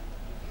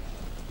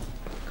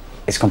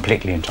 It's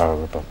completely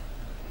intolerable.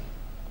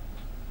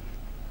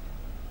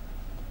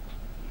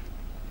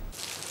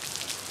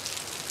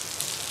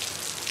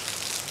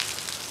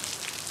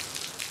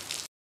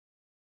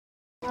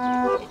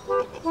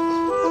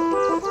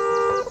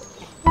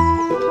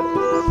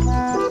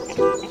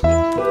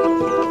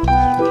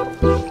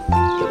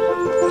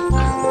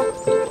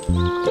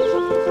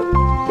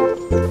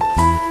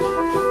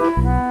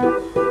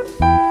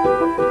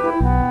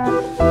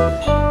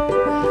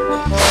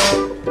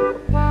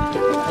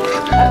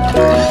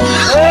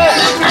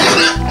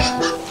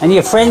 And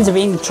your friends have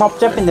been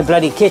chopped up in the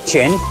bloody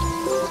kitchen.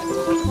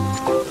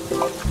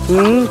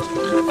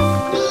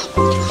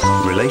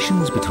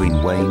 Relations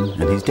between Wayne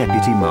and his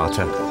deputy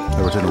Marta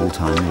are at an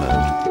all-time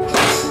low.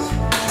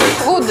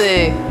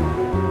 Chudy!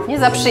 Nie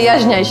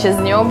zaprzyjaźniaj się z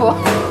nią, bo...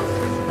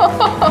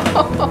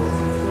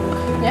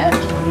 Nie?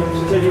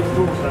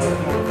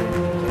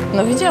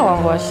 No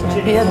widziałam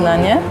właśnie. Biedna,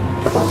 nie?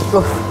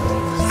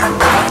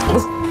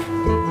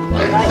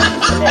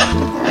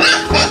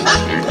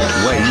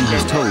 Wayne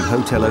has told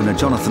hotel owner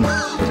Jonathan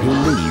that he'll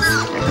leave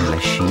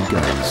unless she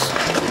goes.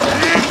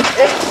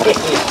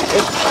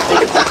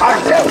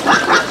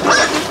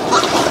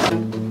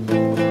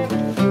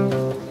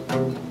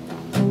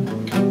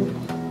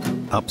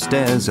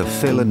 Upstairs are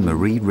Phil and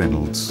Marie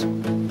Reynolds.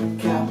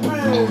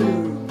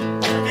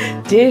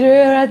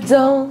 Dear, I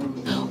don't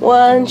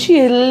want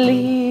you to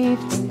leave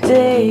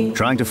today.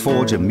 Trying to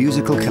forge a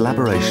musical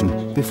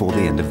collaboration before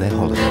the end of their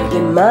holiday.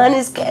 Your mind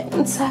is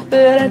getting tight,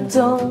 but I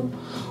don't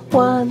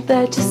want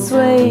that to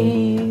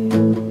sway.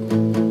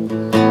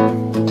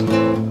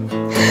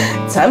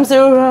 Times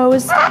are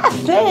always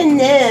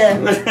happening.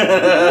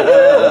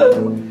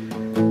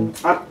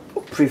 I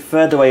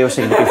preferred the way you were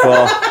singing it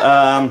before.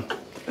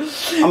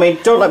 I mean,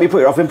 don't let me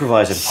put you off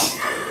improvising.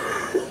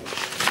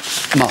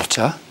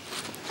 Marta,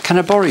 can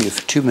I borrow you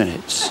for 2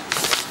 minutes?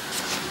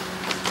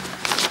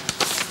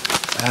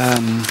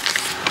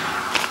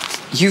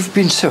 You've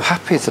been so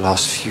happy the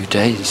last few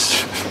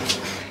days.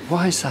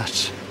 Why is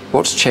that?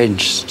 What's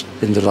changed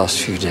in the last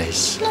few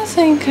days?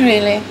 Nothing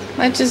really.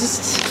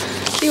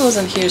 He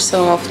wasn't here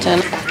so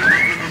often.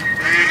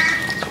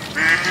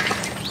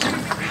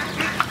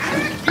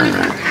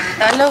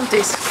 I love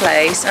this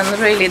place, and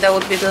really that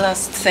would be the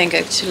last thing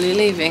actually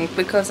leaving,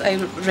 because I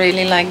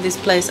really like this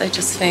place. I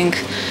just think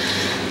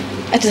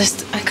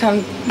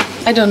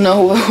I don't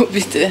know what would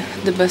be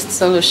the best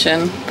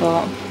solution,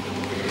 but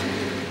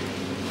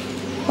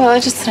well, I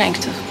just trying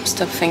to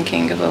stop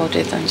thinking about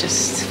it and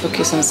just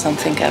focus on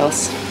something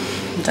else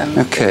than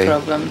the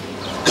problem.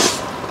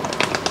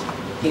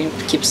 He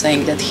keeps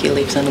saying that he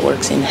lives and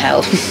works in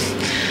hell.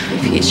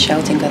 If he's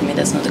shouting at me,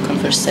 that's not a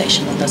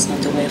conversation, and that's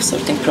not a way of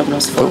sorting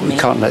problems for me. But we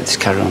can't let this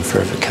carry on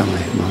forever, can we,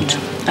 Marta?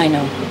 I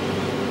know.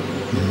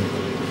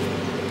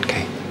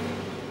 Okay.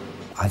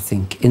 I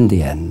think in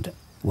the end,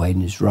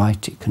 Wayne is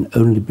right. It can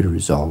only be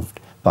resolved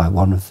by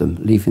one of them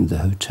leaving the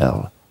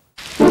hotel.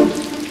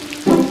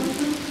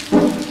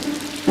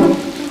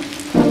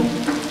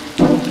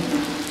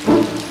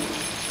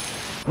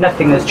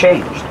 Nothing has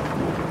changed.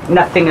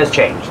 Nothing has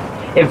changed.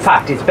 In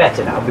fact, it's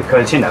better now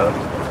because, you know,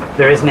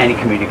 there isn't any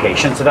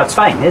communication, so that's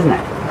fine, isn't it?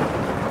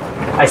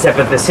 I said,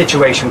 but the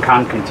situation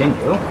can't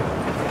continue.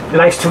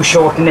 Life's too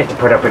short in it to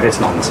put up with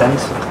this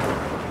nonsense.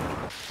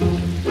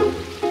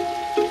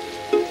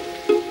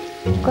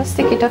 Got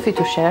sticky toffee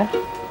to share.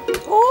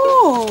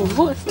 Oh,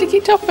 what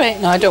sticky toffee?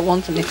 No, I don't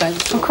want any,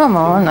 thanks. Oh, come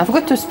on, I've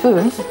got 2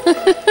 spoons.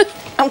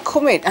 I'm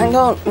coming, hang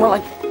on.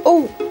 Well,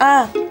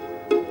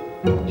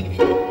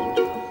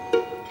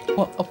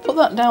 Well, I'll put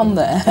that down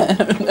there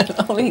and then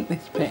I'll eat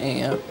this bit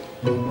here.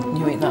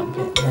 You eat that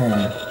bit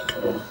there.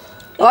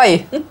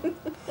 Oi!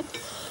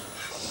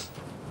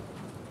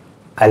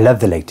 I love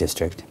the Lake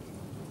District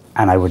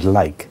and I would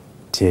like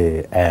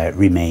to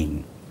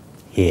remain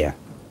here.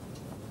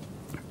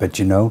 But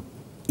you know,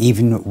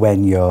 even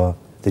when you're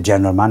the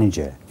general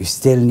manager, you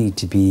still need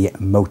to be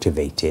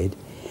motivated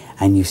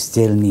and you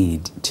still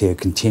need to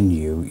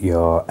continue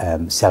your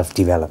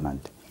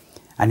self-development.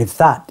 And if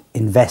that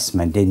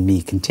investment in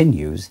me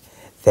continues,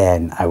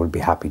 then I will be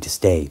happy to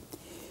stay.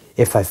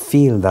 If I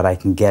feel that I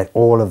can get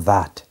all of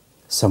that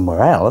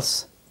somewhere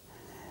else,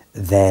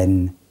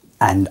 then,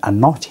 and I'm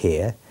not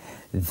here,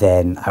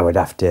 then I would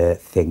have to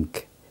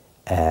think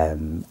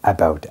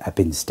about a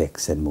bin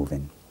sticks and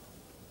moving.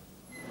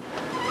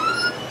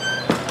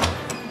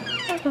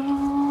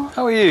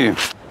 How are you?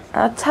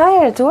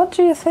 Tired. What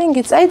do you think?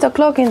 It's 8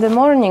 o'clock in the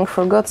morning,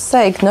 for God's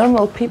sake.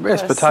 Normal people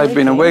Yes, are but I've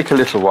been sleeping. awake a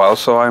little while,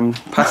 so I'm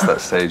past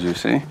that stage, you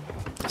see.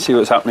 See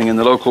what's happening in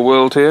the local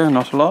world here,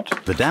 not a lot.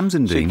 The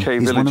Damson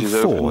is one of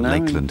 4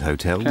 Lakeland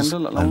hotels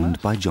owned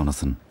by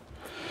Jonathan.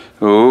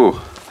 Oh,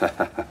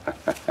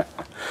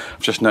 I've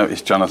just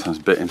noticed Jonathan's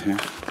bit in here.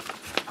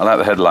 I like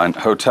the headline,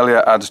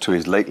 Hotelier adds to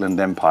his Lakeland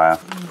empire.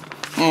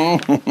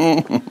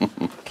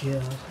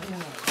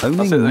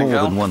 Owning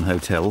more than one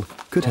hotel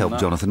could help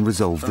Jonathan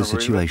resolve the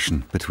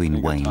situation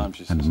between Wayne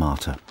and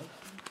Marta.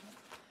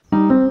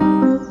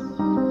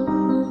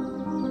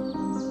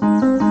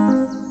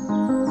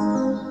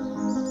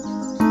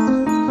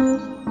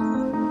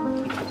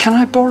 Can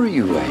I borrow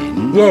you,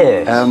 Wayne?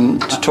 Yes.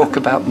 To talk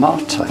about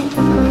Marta.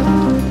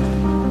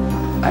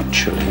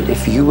 Actually,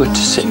 if you were to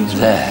sit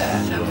there,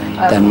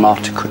 then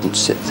Marta couldn't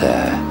sit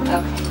there.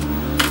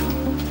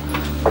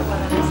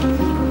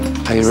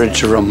 Are you ready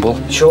to rumble?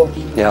 Sure.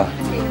 Yeah.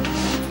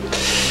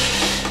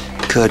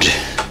 Good.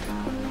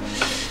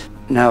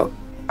 Now,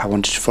 I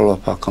wanted to follow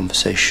up our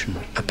conversation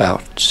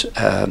about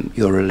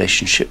your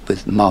relationship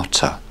with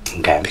Marta.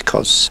 Okay.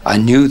 Because I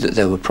knew that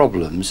there were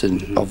problems,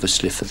 and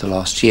obviously for the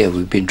last year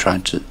we've been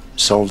trying to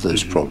solve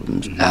those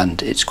problems,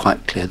 and it's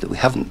quite clear that we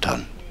haven't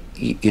done.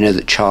 You know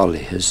that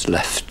Charlie has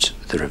left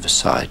the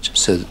Riverside,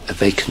 so a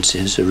vacancy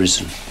has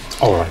arisen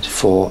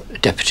for a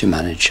deputy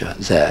manager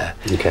there,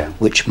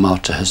 which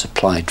Marta has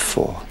applied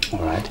for. All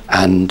right.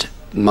 And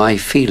my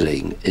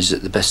feeling is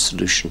that the best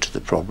solution to the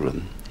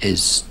problem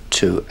is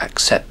to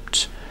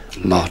accept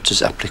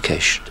Marta's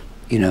application.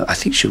 You know, I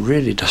think she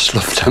really does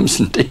love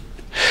Damson.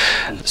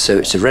 So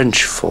it's a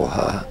wrench for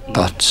her,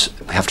 but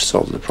we have to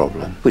solve the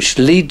problem. Which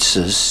leads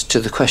us to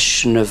the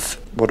question of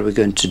what are we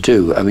going to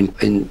do? I mean,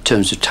 in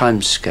terms of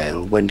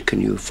timescale, when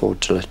can you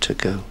afford to let her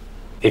go?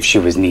 If she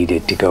was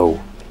needed to go.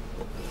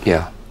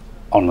 Yeah.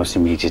 Almost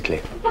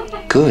immediately.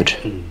 Good.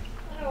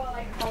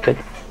 Good.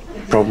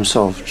 Problem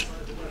solved.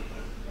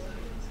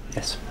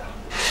 Yes.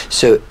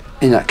 So,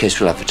 in that case,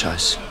 we'll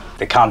advertise.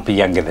 They can't be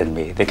younger than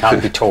me. They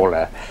can't be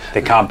taller.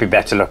 They can't be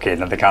better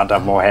looking, and they can't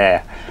have more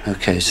hair.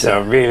 Okay,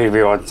 so really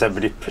we want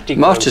somebody pretty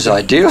Marta's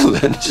ideal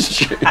then, isn't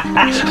she?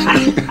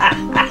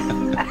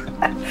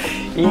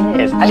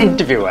 Yes, I'll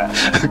interview her.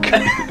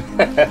 Okay.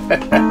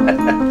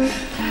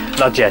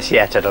 Not just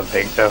yet, I don't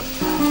think, though.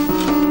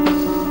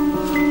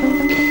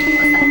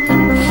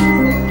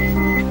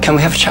 Can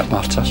we have a chat,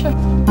 Marta? Sure.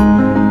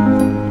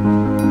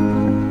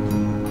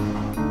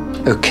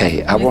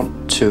 Okay, I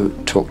want to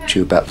talk to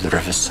you about the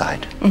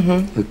riverside.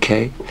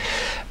 Okay?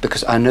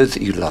 Because I know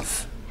that you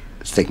love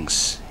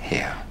things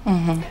here.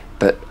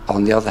 But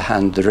on the other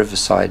hand, the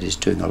riverside is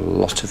doing a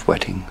lot of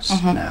weddings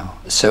now.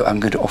 So I'm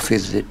going to offer you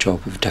the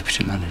job of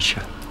deputy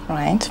manager.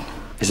 Right.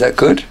 Is that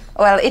good?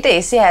 Well, it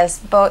is, yes.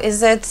 But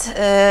is it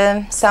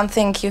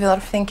something you are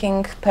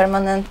thinking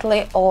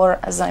permanently, or,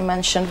 as I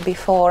mentioned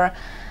before,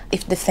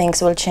 if the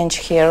things will change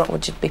here,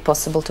 would it be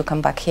possible to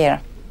come back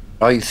here?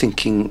 Are you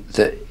thinking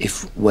that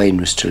if Wayne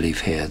was to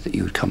leave here, that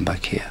you would come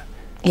back here?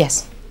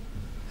 Yes.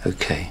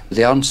 Okay.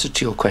 The answer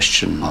to your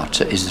question,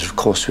 Marta, is that of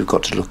course we've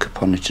got to look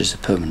upon it as a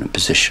permanent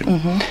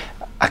position.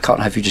 I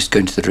can't have you just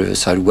going to the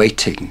riverside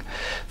waiting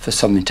for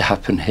something to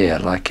happen here,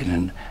 like in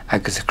an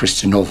Agatha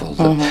Christie novel,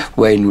 that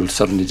Wayne will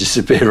suddenly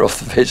disappear off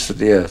the face of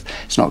the earth.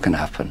 It's not going to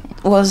happen.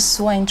 Was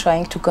Wayne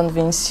trying to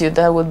convince you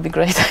that would be a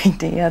great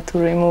idea to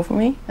remove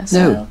me as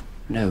well?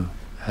 No.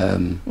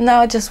 No,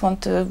 I just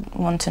want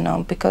to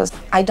know, because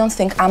I don't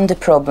think I'm the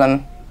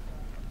problem.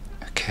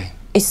 Okay.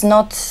 It's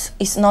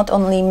not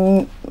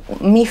only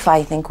me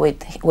fighting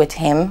with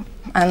him,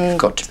 and you've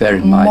got to bear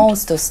in mind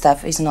most of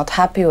stuff is not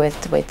happy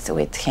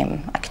with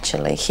him.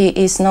 Actually, he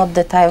is not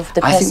the type of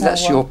the person. I think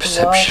that's your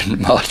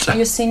perception, Marta.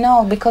 You see,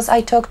 no, because I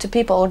talk to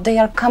people, or they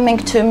are coming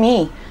to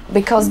me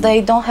because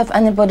they don't have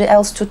anybody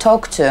else to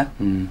talk to.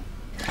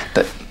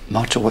 But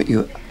Marta, what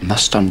you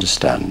must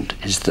understand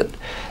is that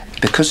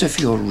because of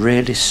your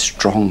really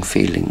strong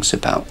feelings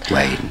about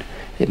Wayne,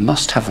 it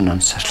must have an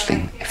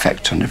unsettling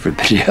effect on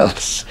everybody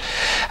else.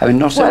 I mean,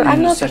 not only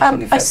an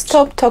unsettling effect. I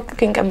stopped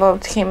talking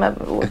about him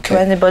to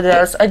anybody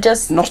else. I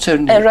just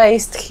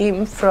erased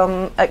him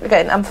from.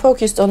 Again, I'm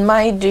focused on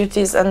my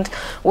duties and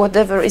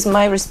whatever is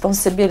my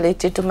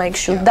responsibility to make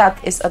sure that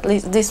is, at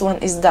least this one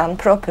is done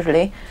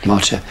properly.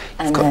 Marta,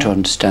 you've got to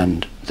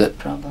understand that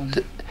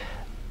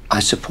I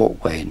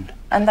support Wayne.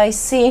 And I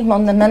see him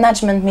on the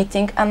management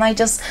meeting, and I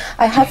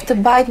have to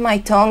bite my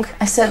tongue.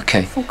 I said,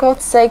 for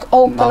God's sake,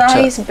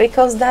 please,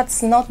 because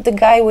that's not the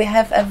guy we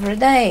have every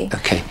day.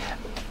 Okay,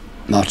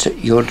 Marta,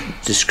 your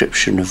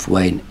description of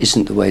Wayne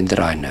isn't the Wayne that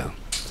I know,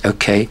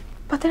 okay?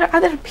 But there are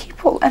other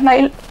people, and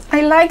I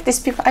like these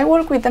people. I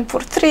work with them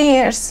for 3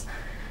 years.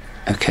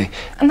 Okay.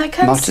 And I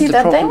can't see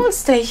that they will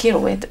stay here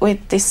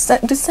with the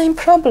same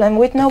problem,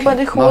 with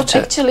nobody who would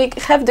actually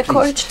have the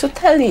courage to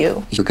tell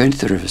you. You're going to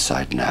the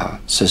riverside now,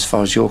 so as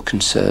far as you're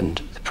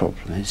concerned, the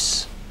problem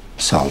is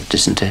solved,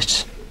 isn't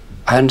it?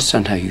 I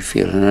understand how you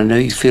feel, and I know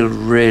you feel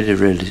really,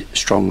 really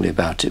strongly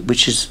about it,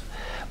 which is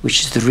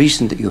the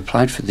reason that you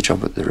applied for the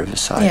job at the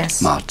riverside,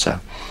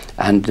 Marta,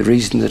 and the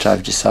reason that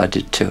I've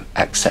decided to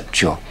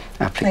accept your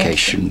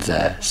application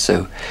there.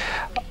 So.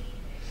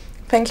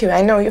 Thank you.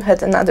 I know you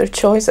had another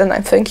choice, and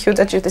I thank you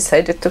that you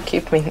decided to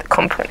keep me in the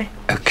company.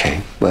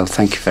 Okay. Well,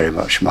 thank you very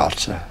much,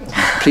 Marta.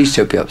 Please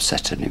don't be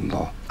upset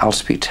anymore. I'll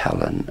speak to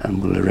Helen,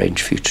 and we'll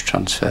arrange for you to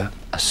transfer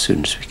as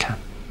soon as we can.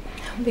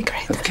 That would be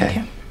great. Okay. Thank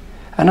you.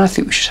 And I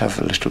think we should have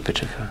a little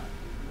bit of a...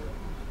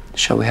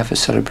 Shall we have a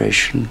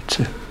celebration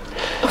to...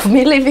 Of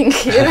me living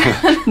here?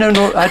 No,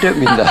 I don't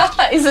mean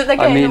that. Is it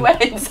again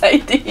Wayne's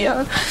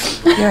idea?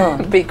 Yeah.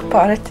 Big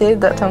party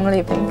that I'm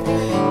leaving.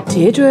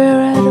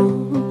 Deirdre, I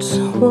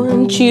don't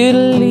want you to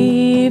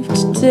leave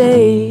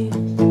today.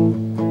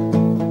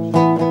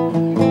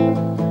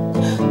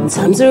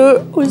 Times are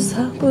always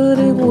hard, but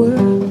it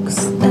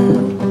works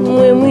out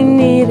when we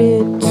need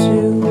it to.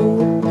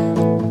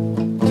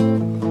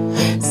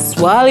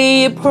 Swallow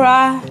your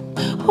pride,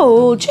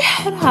 hold your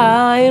head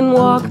high and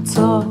walk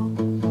tall.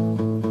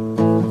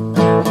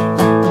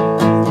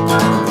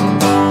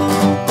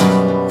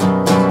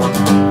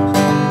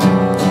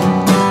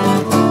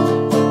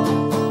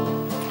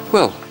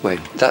 Well,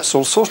 Wayne, that's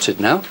all sorted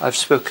now. I've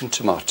spoken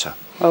to Marta.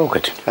 Oh,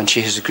 good. And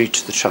she has agreed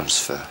to the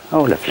transfer.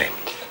 Oh, lovely.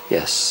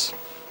 Yes.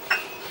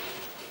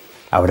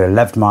 I would have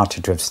loved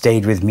Marta to have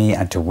stayed with me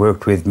and to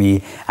work with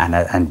me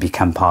and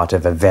become part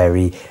of a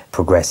very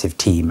progressive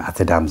team at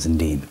the Damson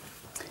Dean.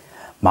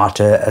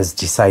 Marta has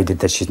decided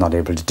that she's not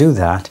able to do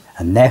that,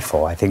 and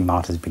therefore I think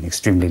Marta's been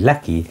extremely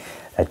lucky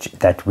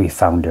that we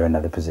found her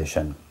another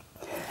position.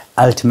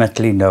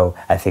 Ultimately, no,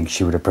 I think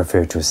she would have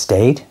preferred to have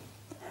stayed,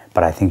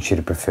 but I think she'd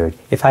have preferred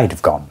if I'd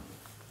have gone.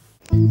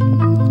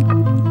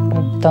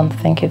 I don't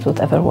think it would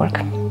ever work.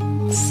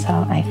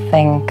 So I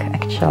think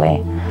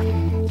actually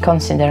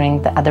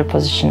considering the other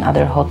position,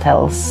 other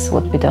hotels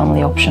would be the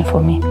only option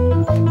for me.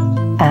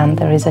 And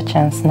there is a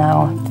chance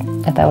now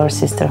at our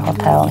sister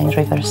hotel in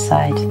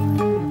Riverside.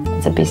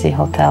 It's a busy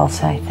hotel,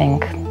 so I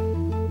think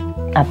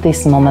at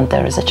this moment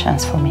there is a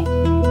chance for me.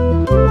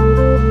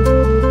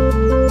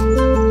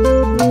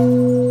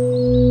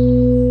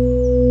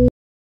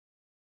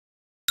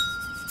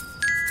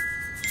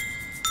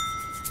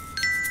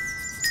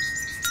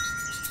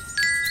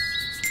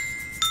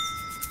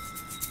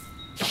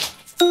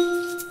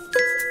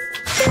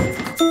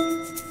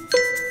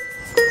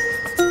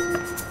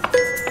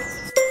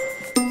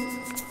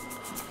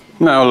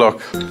 Now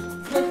look,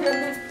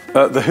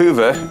 the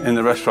Hoover in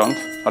the restaurant,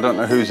 I don't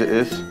know whose it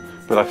is,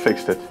 but I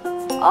fixed it.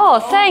 Oh,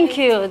 thank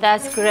you.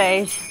 That's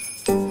great.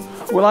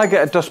 Will I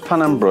get a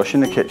dustpan and brush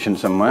in the kitchen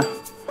somewhere?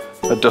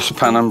 A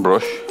dustpan and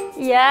brush?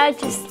 Yeah,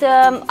 just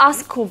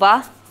ask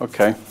Kuba.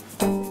 Okay.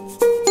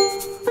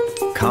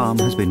 Calm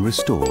has been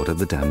restored at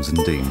the Damson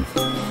Dean.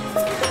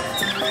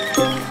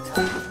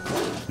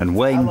 And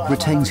Wayne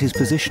retains his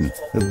position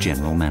of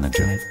general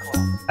manager.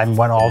 I'm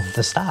one of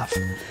the staff,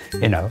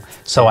 you know,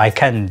 so I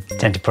can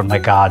tend to put my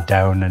guard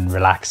down and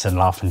relax and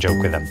laugh and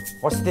joke with them.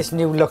 What's this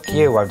new look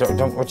you?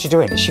 What you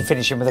doing? Is she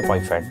finishing with a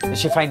boyfriend? Is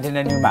she finding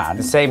a new man?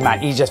 The same man,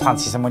 he just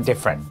fancies someone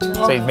different.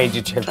 So he's made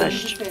you chill.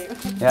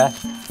 Yeah?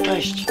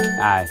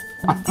 Aye.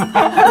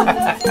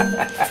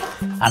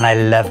 And I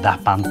love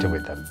that banter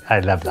with them. I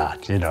love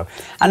that, you know.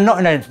 And not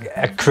in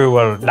a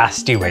cruel,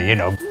 nasty way, you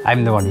know.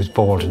 I'm the one who's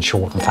bald and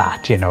short and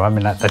fat, you know. I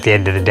mean, at the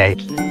end of the day.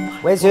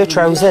 Where's your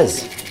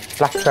trousers?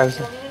 Black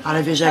trousers.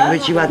 Ale wiesz, jakby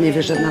ci ładnie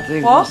wyszedł na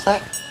twoich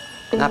włosach?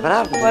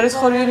 Naprawdę.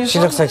 She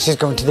looks like she's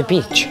going to the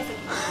beach.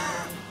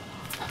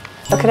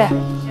 Look at her.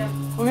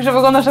 Mówi, że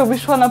wyglądasz,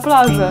 jakbyś szła na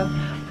plażę.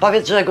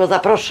 Powiedz, że go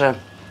zaproszę.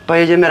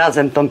 Pojedziemy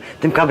razem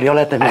tym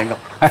kabrioletem jego.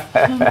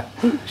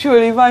 She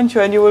will invite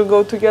you and you will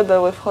go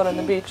together with her on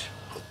the beach.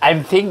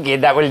 I'm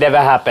thinking that will never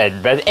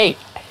happen, but hey,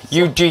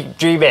 you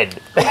dream in.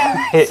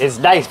 It's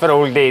nice for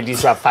old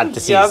ladies to have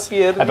fantasies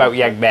about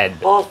young men.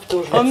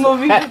 On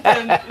mówi, że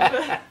ten...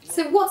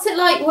 So what's it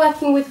like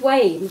working with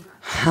Wayne?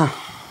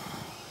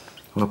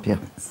 Głupie.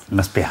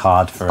 Must be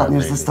hard for her.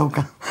 Spadniesz ze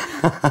stołka.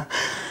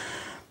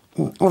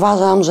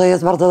 Uważam, że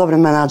jest bardzo dobrym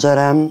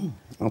menadżerem.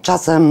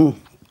 Czasem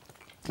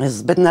jest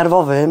zbyt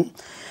nerwowy,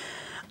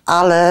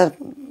 ale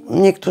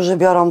niektórzy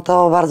biorą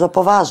to bardzo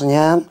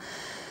poważnie.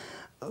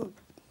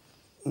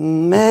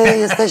 My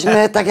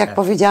jesteśmy, tak jak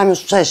powiedziałam już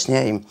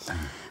wcześniej,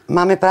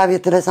 mamy prawie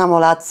tyle samo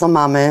lat, co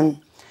mamy.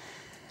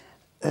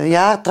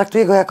 Ja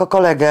traktuję go jako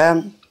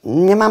kolegę.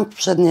 Nie mam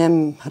przed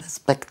nim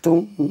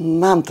respektu.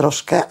 Mam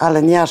troszkę,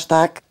 ale nie aż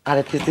tak.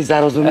 Ale ty jesteś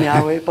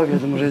zarozumiały.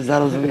 Powiedz mu, że jest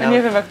zarozumiały.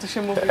 Nie wiem, jak to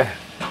się mówi.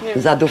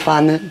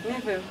 Zadufany.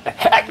 Nie wiem.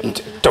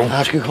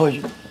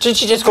 Don't. Did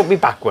she just call me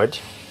backward?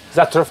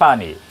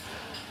 Zatrofani.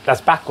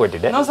 That's backward,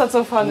 isn't it? No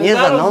zacofany. Nie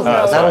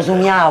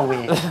zarozumiały.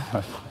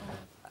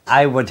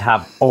 I would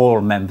have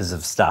all members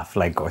of staff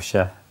like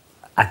Gosia.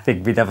 I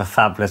think we'd have a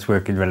fabulous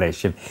working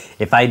relationship.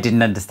 If I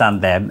didn't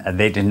understand them and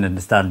they didn't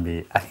understand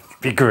me, I think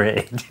it'd be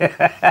great.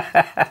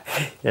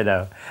 You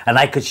know, and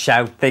I could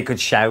shout, they could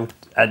shout,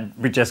 and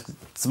we just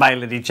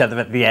smile at each other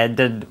at the end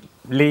and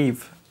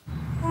leave.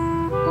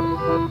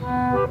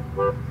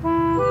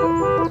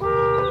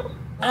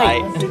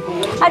 Hi.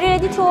 Are you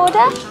ready to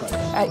order?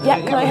 Yeah,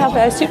 can I have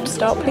a soup to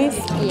start, please?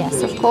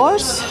 Yes, of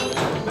course.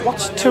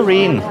 What's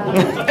terrine?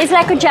 It's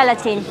like a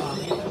gelatin.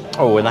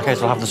 Oh, in that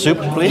case, I'll have the soup,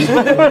 please.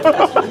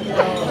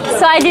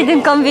 So I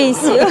didn't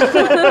convince you.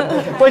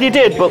 Well, you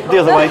did, but the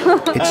other way.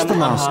 It's the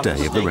last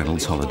day of the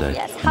Reynolds holiday,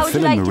 and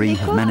Phil and Marie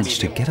have managed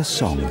to get a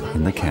song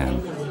in the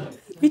can.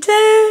 We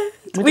did.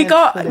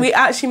 We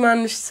actually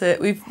managed to.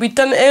 We'd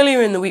done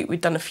earlier in the week.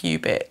 We'd done a few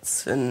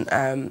bits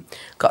and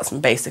got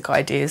some basic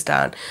ideas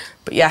down.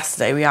 But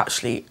yesterday we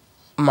actually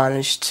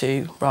managed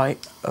to write.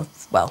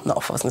 Well, not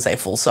if I was going to say a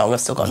full song. I've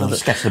still got another.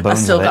 I've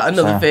still got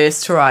another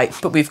verse to write.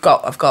 But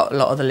I've got a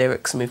lot of the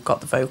lyrics and we've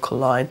got the vocal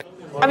line.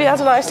 Have you had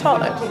a nice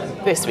time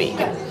this week?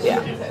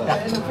 Yeah,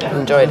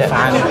 enjoyed it.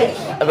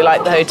 Have you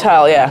liked the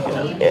hotel? Yeah.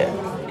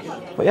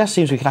 But yeah, it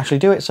seems we can actually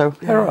do it. So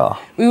hurrah!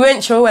 We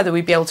weren't sure whether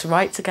we'd be able to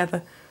write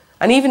together.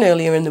 And even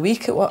earlier in the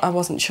week, I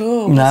wasn't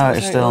sure. No,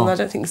 it's still... I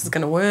don't think this is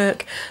going to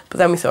work. But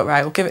then we thought,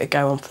 right, we'll give it a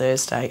go on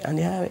Thursday. And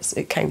yeah,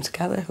 it came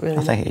together. Really,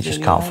 I think you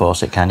just can't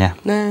force it, can you?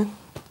 No.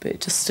 But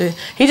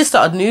he just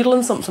started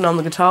noodling something on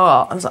the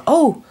guitar. I was like,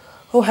 oh,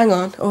 hang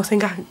on. Oh, I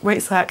think wait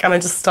a sec. And I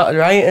just started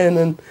writing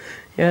and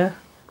yeah.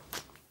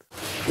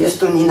 Jest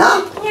tu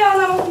Nina? Nie,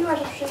 ona mówiła,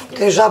 że przyjdzie.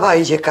 Ty, żaba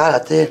idzie, Kala,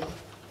 ty.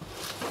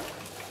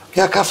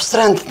 Jaka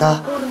wstrętna.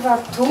 Kurwa,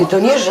 tu? Ty, to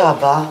nie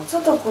żaba.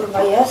 Co to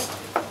kurwa jest?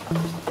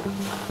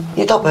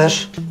 Nie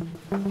topesz.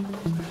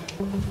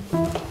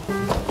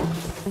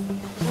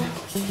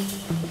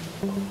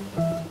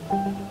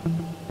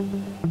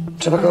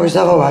 Trzeba kogoś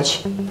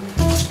zawołać.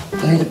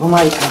 To idę po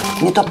Majka.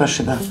 Nie topesz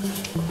chyba.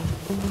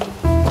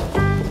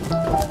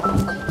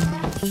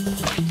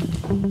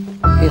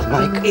 Here's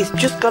Mike.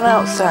 He's just gone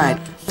outside.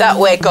 That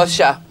way,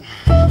 Gosia.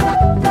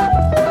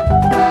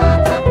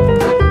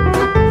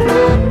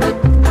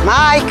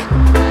 Mike!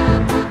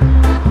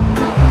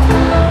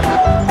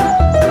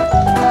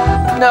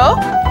 No?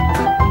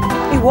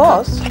 He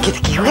was.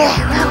 Taki...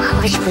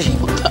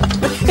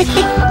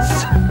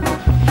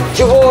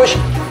 Dziubuś,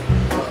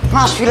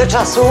 masz chwilę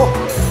czasu?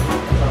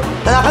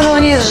 To na pewno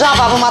nie jest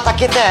żaba, bo ma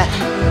takie te...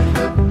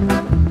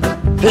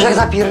 Wiesz jak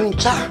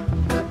zapiernicza?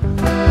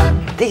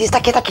 Ty jest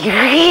takie...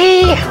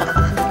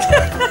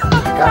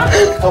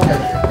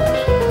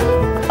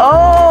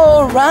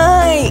 Oh,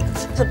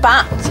 right. It's a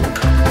bat.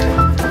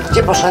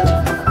 Gdzie poszedł?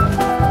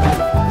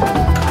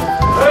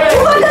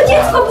 Uwaga,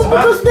 dziecko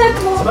po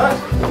zdechło!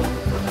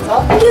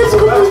 Co?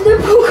 Dziecko po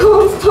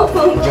zdechło, z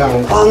tobą.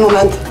 Pan,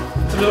 moment.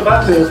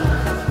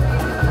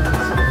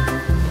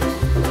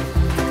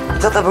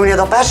 Co to był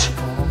niedopesz?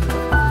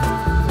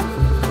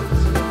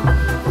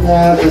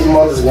 Nie, to jest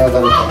młody z gniazda.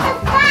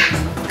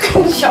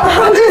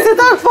 Andrzej się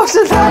tak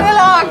poszedł na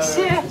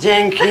relaksie.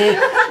 Dzięki.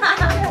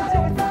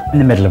 In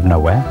the middle of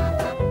nowhere,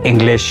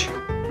 English,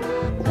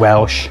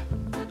 Welsh,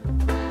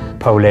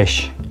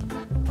 Polish,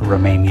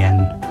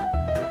 Romanian.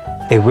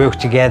 They work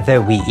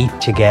together, we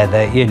eat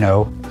together, you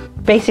know.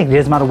 Basically, it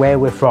doesn't matter where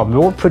we're from,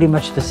 we're all pretty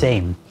much the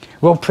same.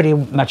 We all pretty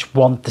much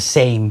want the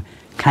same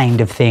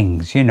kind of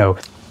things, you know.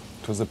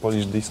 It was a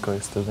Polish disco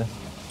yesterday.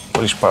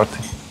 Polish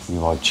party.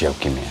 You are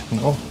joking me.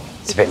 No.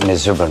 It's a bit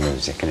miserable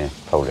music, isn't it?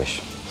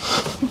 Polish.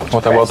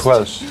 What about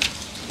Welsh?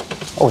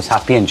 Oh, it's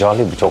happy and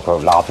jolly. We talk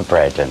about lava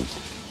bread and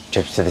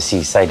trips to the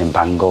seaside in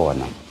Bangor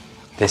and that.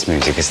 This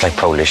music is like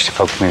Polish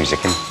folk music,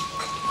 isn't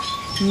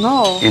it?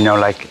 No. You know,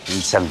 like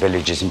in some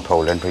villages in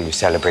Poland where you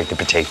celebrate the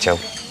potato.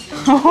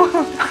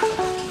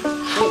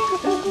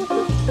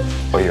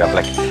 Or you have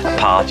like a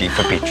party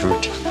for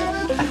beetroot.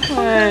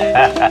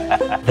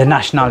 The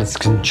nationalities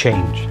can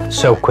change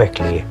so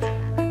quickly.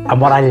 And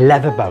what I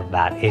love about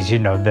that is, you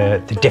know, the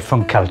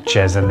different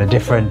cultures and the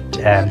different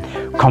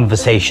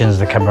conversations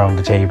that come around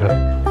the table.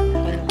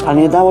 A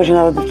nie dało się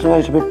nawet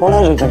wczoraj sobie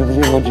poleżeć tak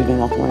 2 godziny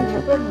na słońcu.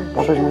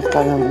 Poszliśmy z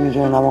Karią w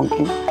niedzielę na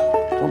łąki.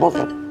 W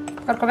sobotę.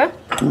 Karkowie?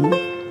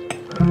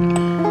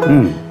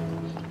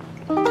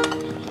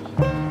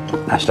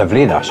 That's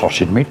lovely, that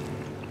sausage meat.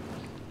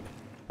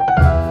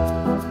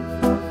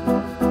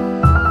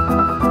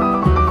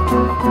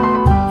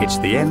 It's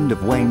the end of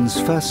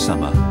Wayne's first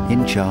summer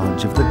in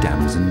charge of the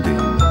Damson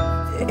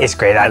Dean. It's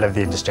great. I love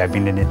the industry. I've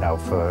been in it now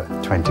for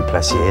 20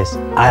 plus years.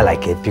 I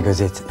like it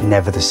because it's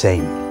never the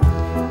same.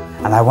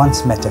 And I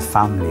once met a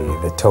family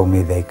that told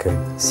me they could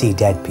see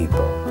dead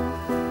people.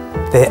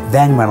 They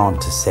then went on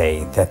to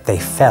say that they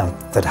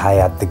felt that I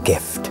had the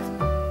gift.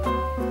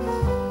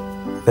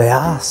 They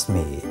asked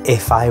me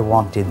if I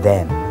wanted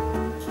them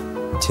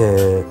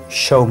to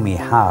show me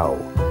how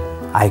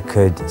I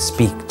could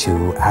speak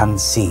to and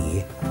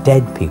see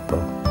dead people.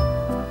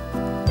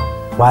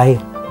 Why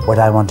would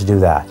I want to do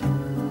that?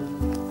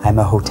 I'm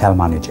a hotel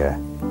manager.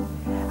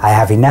 I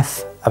have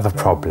enough of a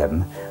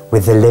problem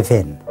with the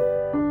live-in.